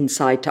from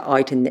inside to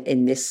out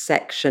in this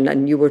section.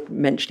 And you were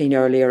mentioning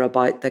earlier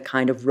about the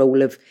kind of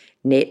role of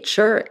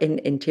nature in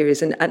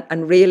interiors.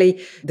 And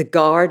really the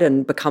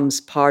garden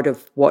becomes part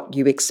of what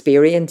you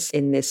experience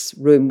in this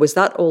room. Was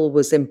that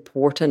always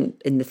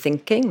important in the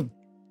thinking?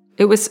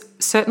 It was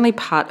certainly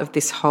part of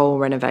this whole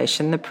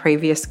renovation. The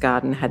previous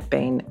garden had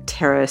been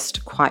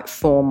terraced, quite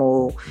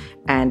formal,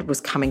 and was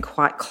coming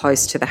quite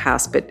close to the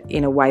house, but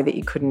in a way that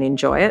you couldn't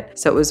enjoy it.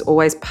 So it was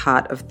always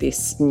part of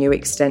this new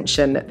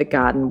extension that the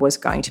garden was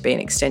going to be an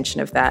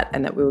extension of that,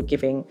 and that we were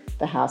giving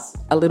the house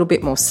a little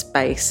bit more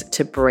space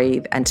to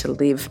breathe and to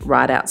live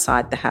right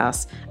outside the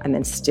house, and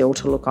then still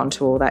to look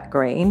onto all that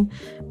green.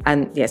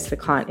 And yes, the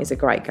client is a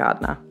great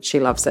gardener. She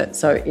loves it.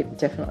 So it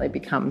definitely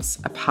becomes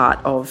a part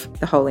of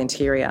the whole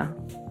interior.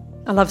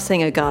 I love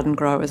seeing a garden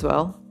grow as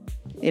well.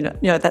 You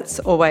know that's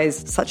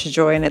always such a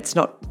joy, and it's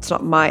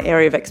not my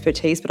area of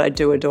expertise, but I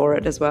do adore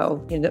it as well.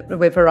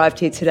 We've arrived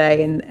here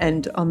today,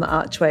 and on the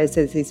archways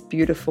there's this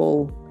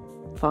beautiful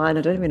vine.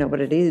 I don't even know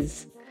what it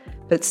is,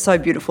 but it's so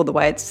beautiful the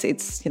way it's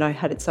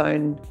had its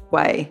own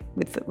way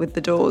with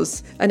the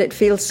doors, and it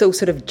feels so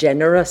sort of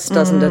generous,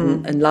 doesn't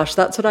it? And lush.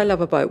 That's what I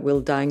love about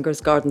Will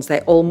Danger's gardens. They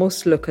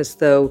almost look as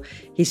though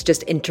he's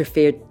just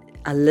interfered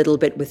a little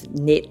bit with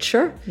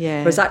nature,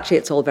 whereas actually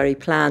it's all very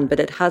planned,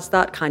 but it has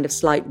that kind of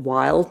slight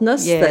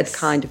wildness that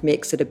kind of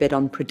makes it a bit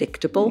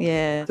unpredictable.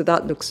 So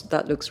that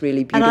looks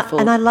really beautiful.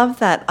 And I love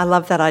that. I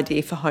love that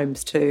idea for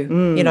homes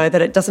too. That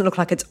it doesn't look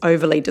like it's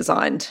overly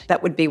designed.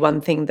 That would be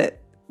one thing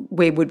that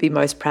we would be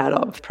most proud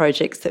of.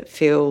 Projects that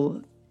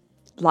feel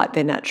like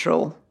they're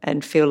natural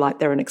and feel like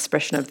they're an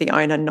expression of the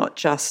owner, not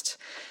just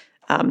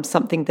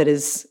something that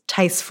is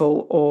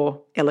tasteful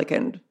or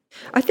elegant.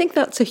 I think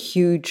that's a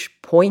huge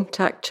point,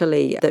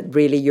 actually, that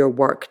really your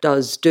work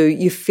does do.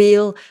 You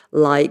feel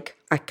like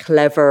a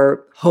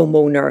clever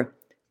homeowner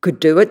could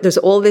do it. There's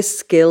all this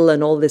skill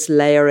and all this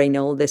layering,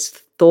 all this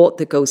thought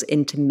that goes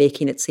into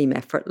making it seem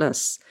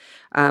effortless.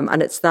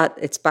 And it's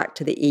back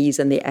to the ease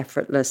and the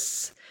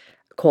effortless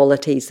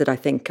qualities that I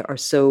think are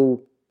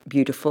so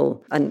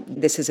beautiful. And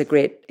this is a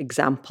great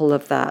example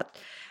of that.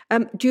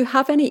 Do you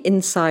have any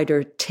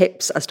insider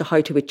tips as to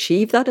how to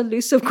achieve that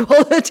elusive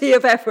quality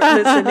of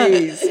effortless and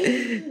ease?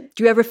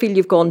 Do you ever feel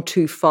you've gone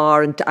too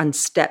far and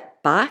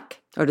step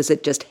back? Or does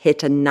it just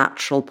hit a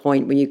natural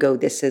point where you go,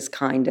 this has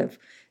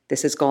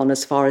gone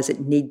as far as it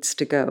needs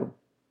to go?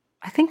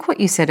 I think what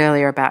you said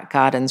earlier about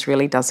gardens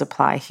really does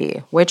apply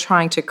here. We're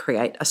trying to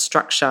create a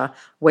structure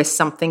where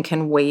something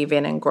can weave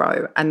in and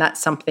grow, and that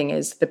something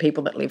is the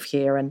people that live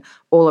here and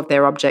all of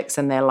their objects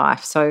and their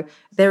life. So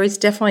there is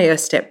definitely a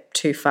step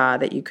too far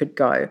that you could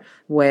go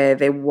where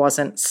there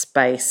wasn't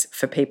space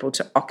for people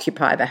to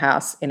occupy the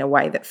house in a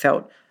way that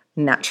felt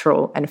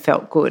natural and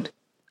felt good.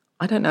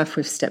 I don't know if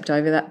we've stepped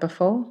over that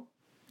before.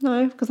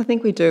 No, because I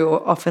think we do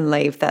often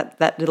leave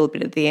that little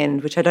bit at the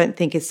end, which I don't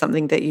think is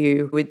something that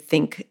you would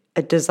think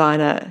a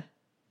designer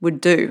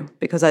would do,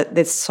 because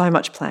there's so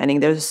much planning.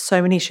 There's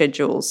so many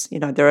schedules.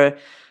 There are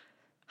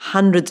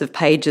hundreds of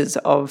pages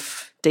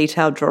of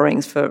detailed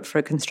drawings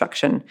for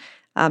construction.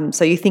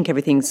 So you think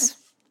everything's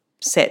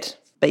set.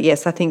 But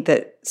yes, I think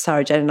that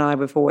Sarah Jane and I,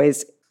 we've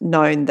always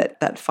known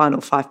that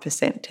final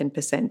 5%,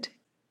 10%,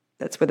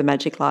 that's where the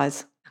magic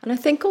lies. And I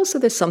think also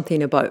there's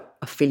something about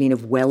a feeling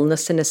of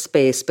wellness in a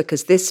space,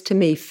 because this to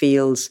me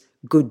feels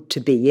good to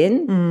be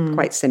in,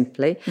 quite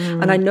simply.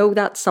 And I know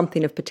that's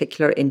something of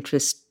particular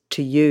interest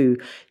to you,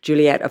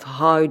 Juliet, of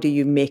how do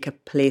you make a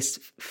place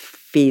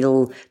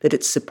feel that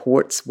it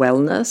supports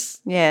wellness?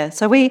 Yeah,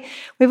 so we've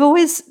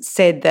always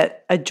said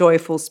that a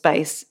joyful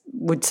space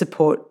would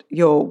support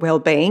your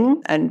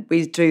well-being, and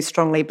we do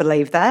strongly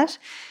believe that.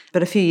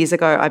 But a few years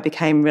ago, I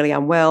became really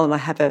unwell, and I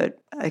have a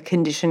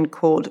condition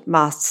called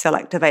mast cell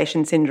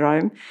activation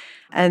syndrome.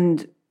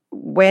 And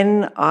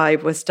when I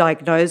was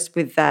diagnosed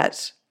with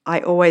that, I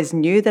always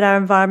knew that our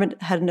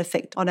environment had an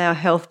effect on our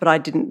health, but I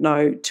didn't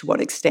know to what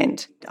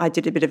extent. I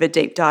did a bit of a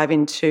deep dive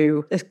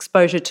into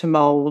exposure to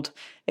mold,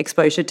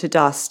 exposure to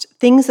dust,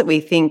 things that we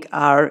think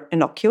are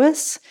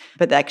innocuous,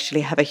 but they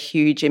actually have a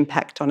huge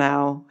impact on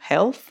our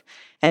health.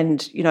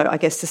 And, I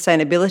guess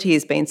sustainability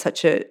has been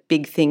such a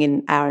big thing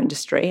in our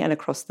industry and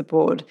across the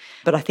board.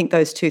 But I think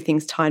those two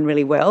things tie in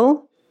really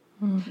well.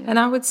 And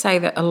I would say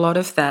that a lot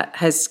of that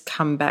has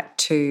come back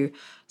to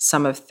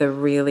some of the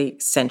really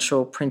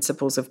central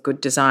principles of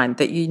good design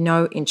that you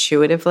know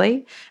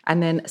intuitively,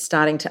 and then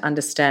starting to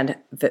understand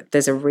that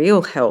there's a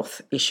real health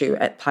issue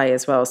at play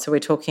as well. So we're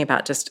talking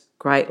about just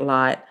great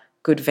light,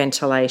 good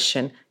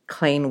ventilation,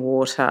 clean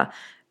water,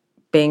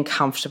 being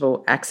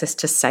comfortable, access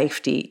to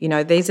safety. You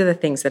know, these are the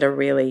things that are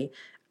really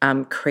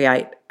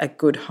create a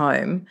good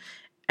home,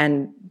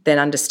 and then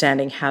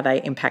understanding how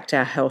they impact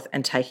our health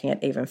and taking it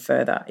even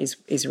further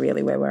is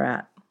really where we're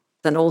at.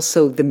 And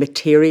also the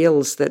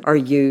materials that are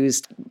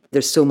used.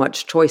 There's so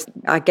much choice.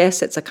 I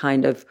guess it's a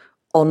kind of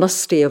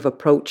honesty of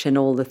approach in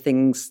all the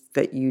things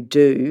that you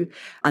do,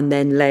 and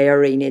then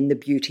layering in the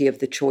beauty of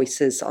the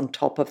choices on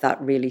top of that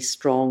really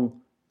strong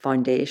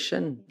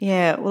foundation.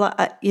 Yeah, well,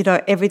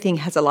 everything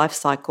has a life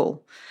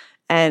cycle,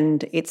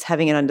 and it's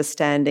having an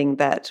understanding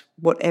that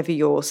whatever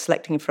you're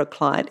selecting for a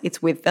client,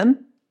 it's with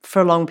them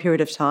for a long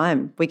period of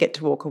time. We get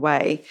to walk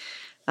away,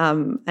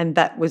 and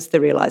that was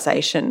the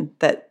realisation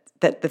that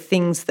the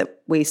things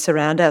that we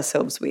surround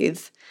ourselves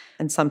with,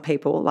 and some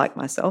people, like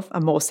myself, are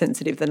more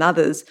sensitive than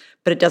others,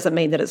 but it doesn't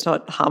mean that it's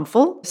not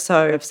harmful.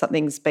 So if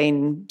something's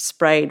been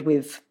sprayed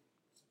with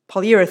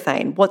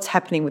polyurethane, what's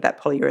happening with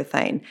that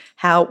polyurethane?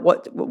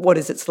 What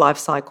is its life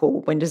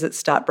cycle? When does it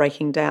start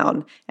breaking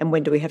down? And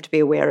when do we have to be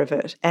aware of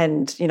it?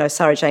 And,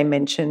 Sarah Jane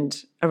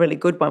mentioned a really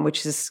good one,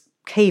 which is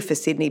key for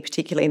Sydney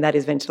particularly, and that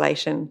is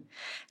ventilation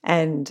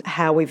and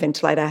how we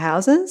ventilate our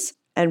houses.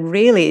 And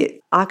really,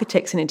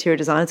 architects and interior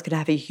designers can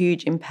have a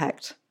huge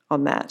impact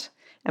on that,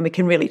 and we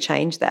can really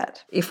change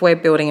that. If we're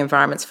building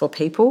environments for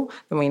people,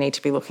 then we need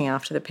to be looking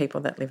after the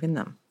people that live in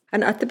them.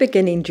 And at the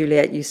beginning,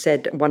 Juliet, you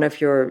said one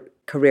of your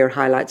career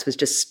highlights was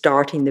just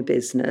starting the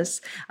business,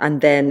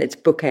 and then it's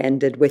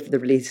bookended with the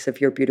release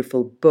of your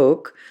beautiful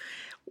book.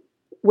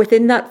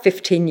 Within that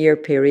 15-year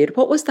period,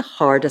 what was the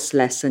hardest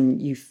lesson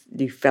you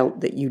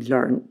felt that you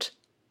learned?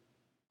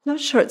 Not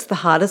sure it's the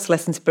hardest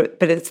lessons, but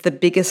it's the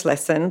biggest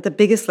lesson. The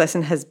biggest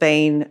lesson has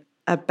been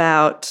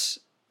about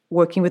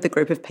working with a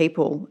group of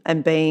people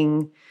and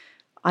being,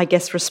 I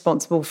guess,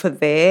 responsible for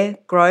their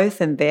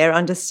growth and their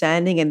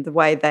understanding and the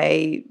way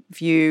they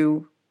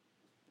view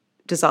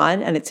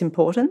design and its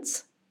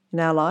importance in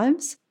our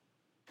lives.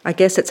 I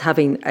guess it's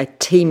having a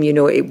team,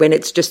 when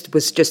was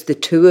just the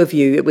two of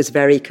you, it was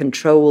very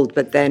controlled.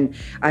 But then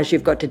as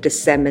you've got to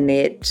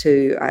disseminate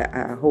to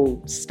a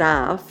whole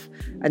staff,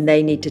 and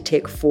they need to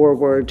take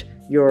forward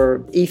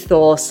your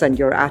ethos and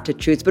your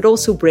attitudes, but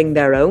also bring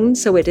their own.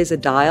 So it is a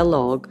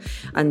dialogue.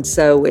 And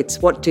so it's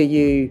what do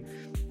you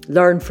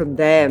learn from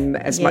them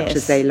as much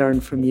as they learn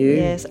from you.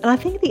 Yes. And I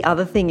think the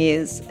other thing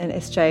is, and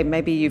SJ,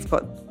 maybe you've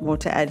got more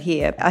to add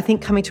here, I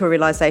think coming to a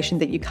realisation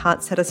that you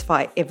can't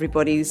satisfy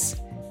everybody's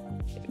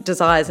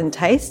desires and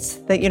tastes,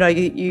 that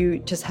you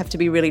just have to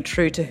be really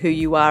true to who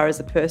you are as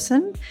a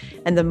person,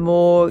 and the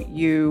more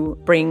you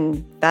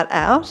bring that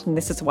out, and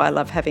this is why I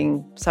love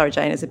having Sarah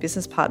Jane as a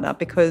business partner,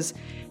 because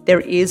there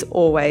is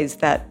always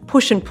that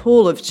push and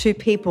pull of two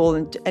people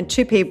and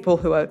two people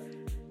who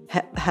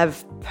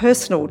have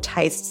personal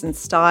tastes and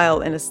style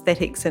and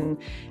aesthetics and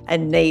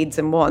needs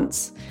and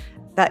wants.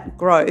 That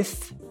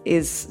growth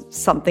is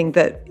something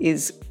that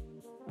is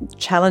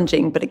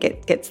challenging, but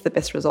it gets the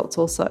best results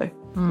also.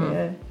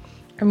 Yeah.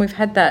 And we've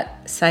had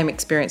that same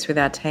experience with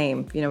our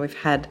team. We've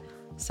had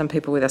some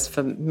people with us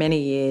for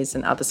many years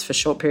and others for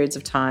short periods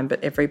of time,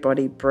 but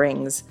everybody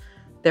brings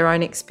their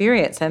own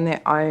experience and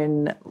their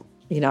own,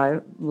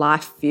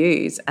 life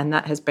views. And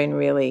that has been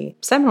really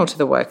seminal to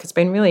the work. It's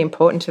been really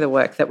important to the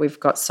work that we've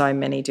got so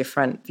many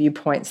different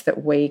viewpoints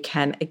that we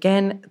can,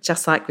 again,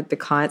 just like with the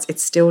clients,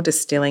 it's still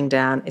distilling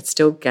down, it's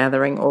still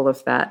gathering all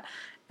of that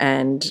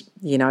and,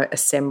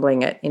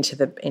 assembling it into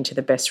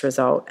the best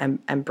result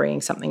and bringing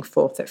something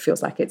forth that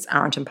feels like it's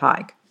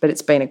Arent&Pyke. But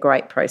it's been a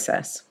great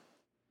process.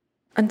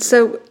 And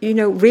so,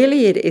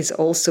 really it is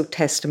also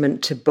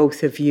testament to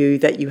both of you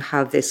that you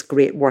have this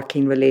great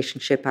working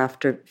relationship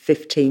after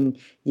 15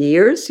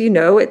 years.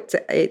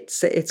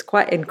 It's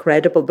quite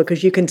incredible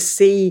because you can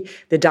see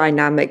the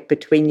dynamic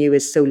between you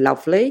is so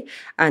lovely,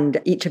 and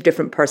each of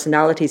different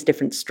personalities,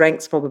 different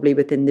strengths probably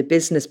within the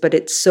business, but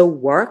it so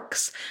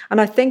works.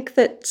 And I think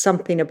that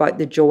something about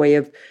the joy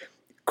of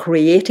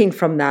creating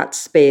from that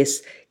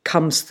space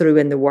comes through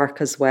in the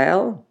work as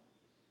well.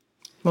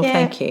 Well,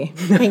 thank you.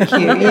 Thank you.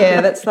 Yeah,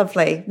 that's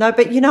lovely. No,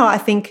 but, I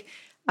think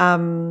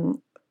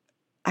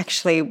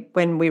actually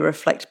when we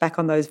reflect back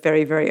on those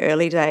very, very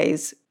early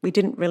days, we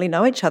didn't really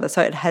know each other.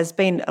 So it has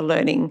been a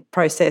learning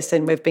process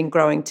and we've been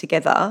growing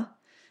together.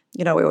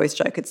 We always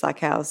joke it's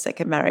like our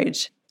second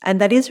marriage.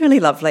 And that is really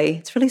lovely.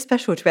 It's really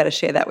special to be able to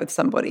share that with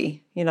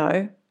somebody,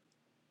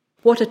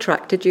 What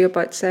attracted you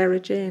about Sarah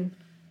Jane?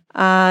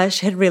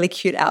 She had really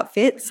cute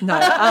outfits. No,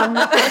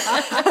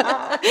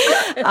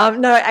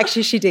 no,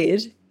 actually she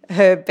did.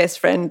 Her best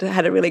friend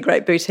had a really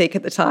great boutique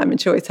at the time and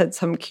she always had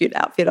some cute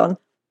outfit on.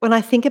 When I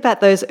think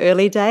about those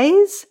early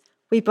days,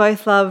 we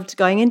both loved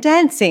going and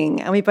dancing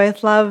and we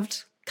both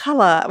loved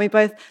colour and we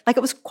both,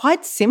 it was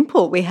quite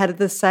simple. We had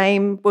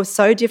we're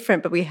so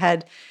different, but we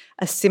had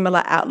a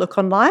similar outlook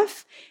on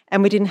life,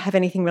 and we didn't have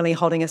anything really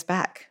holding us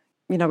back.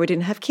 We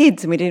didn't have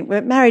kids and we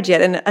weren't married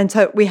yet. And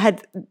so we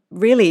had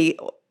really,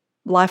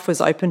 life was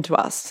open to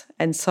us.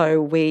 And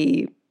so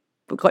we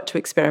got to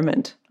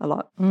experiment a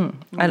lot.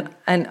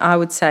 And I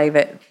would say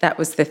that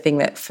was the thing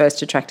that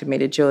first attracted me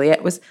to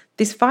Juliet, was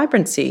this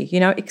vibrancy,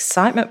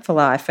 excitement for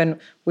life. And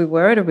we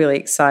were at a really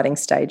exciting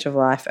stage of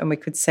life, and we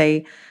could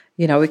see,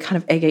 we kind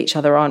of egg each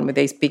other on with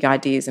these big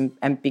ideas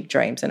and big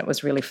dreams, and it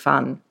was really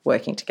fun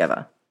working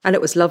together. And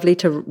it was lovely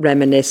to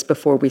reminisce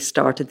before we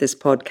started this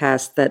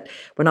podcast that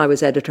when I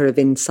was editor of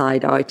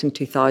Inside Out in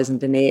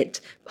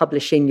 2008,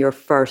 publishing your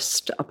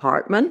first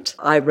apartment,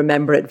 I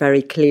remember it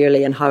very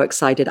clearly and how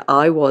excited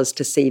I was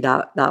to see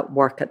that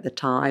work at the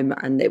time.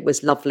 And it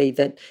was lovely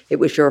that it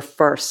was your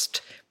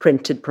first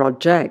printed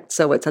project.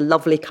 So it's a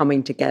lovely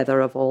coming together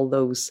of all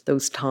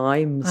those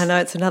times. I know,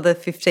 it's another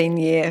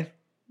 15-year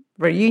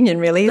reunion,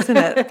 really, isn't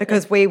it?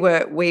 Because we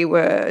were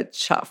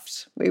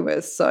chuffed. We were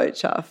so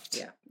chuffed.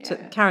 Yeah. So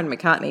Karen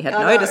McCartney had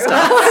noticed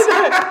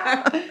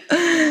us.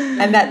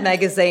 And that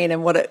magazine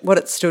and what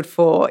it stood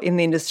for in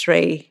the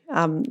industry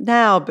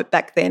now, but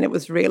back then it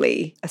was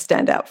really a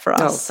standout for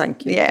us. Oh,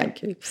 thank you. Yeah.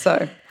 Thank you.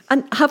 So,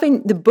 and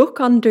having the book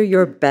under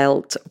your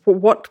belt,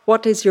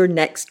 what is your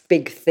next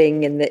big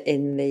thing in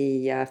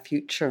the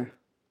future?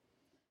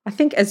 I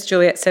think, as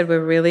Juliet said,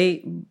 we're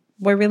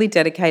really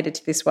dedicated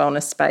to this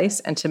wellness space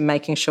and to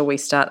making sure we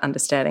start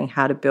understanding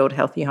how to build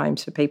healthy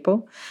homes for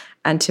people,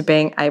 and to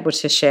being able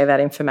to share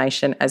that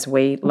information as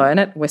we learn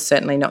it. We're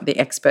certainly not the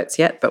experts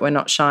yet, but we're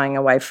not shying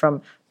away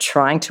from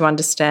trying to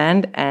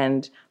understand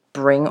and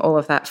bring all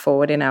of that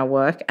forward in our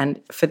work and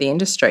for the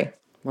industry.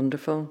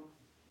 Wonderful. Do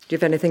you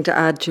have anything to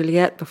add,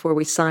 Juliet, before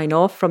we sign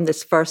off from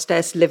this First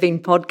S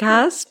Living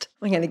podcast?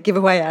 we're going to give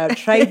away our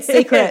trade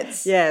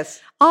secrets.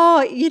 Yes.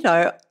 Oh,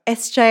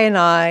 SJ and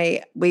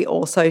I, we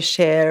also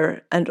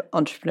share an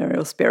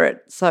entrepreneurial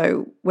spirit.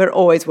 So we're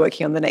always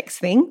working on the next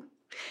thing.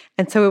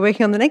 And so we're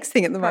working on the next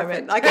thing at the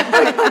moment. I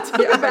can't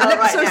talk about it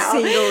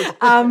right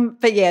now.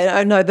 But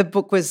yeah, no, the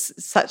book was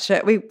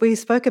we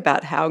spoke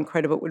about how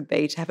incredible it would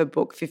be to have a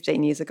book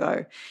 15 years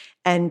ago.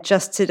 And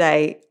just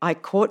today, I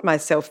caught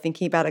myself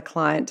thinking about a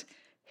client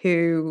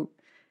who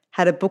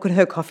had a book on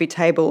her coffee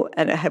table,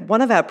 and it had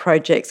one of our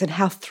projects, and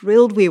how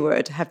thrilled we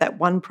were to have that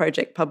one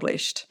project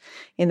published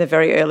in the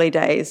very early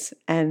days.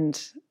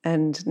 And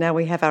now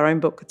we have our own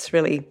book. It's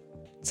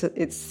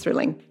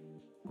thrilling.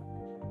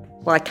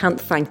 Well, I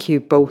can't thank you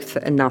both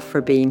enough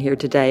for being here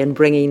today and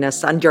bringing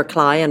us, and your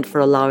client for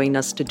allowing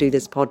us to do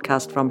this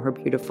podcast from her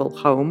beautiful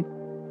home.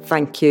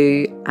 Thank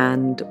you,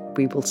 and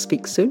we will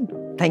speak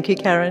soon. Thank you,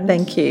 Karen.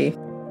 Thank you.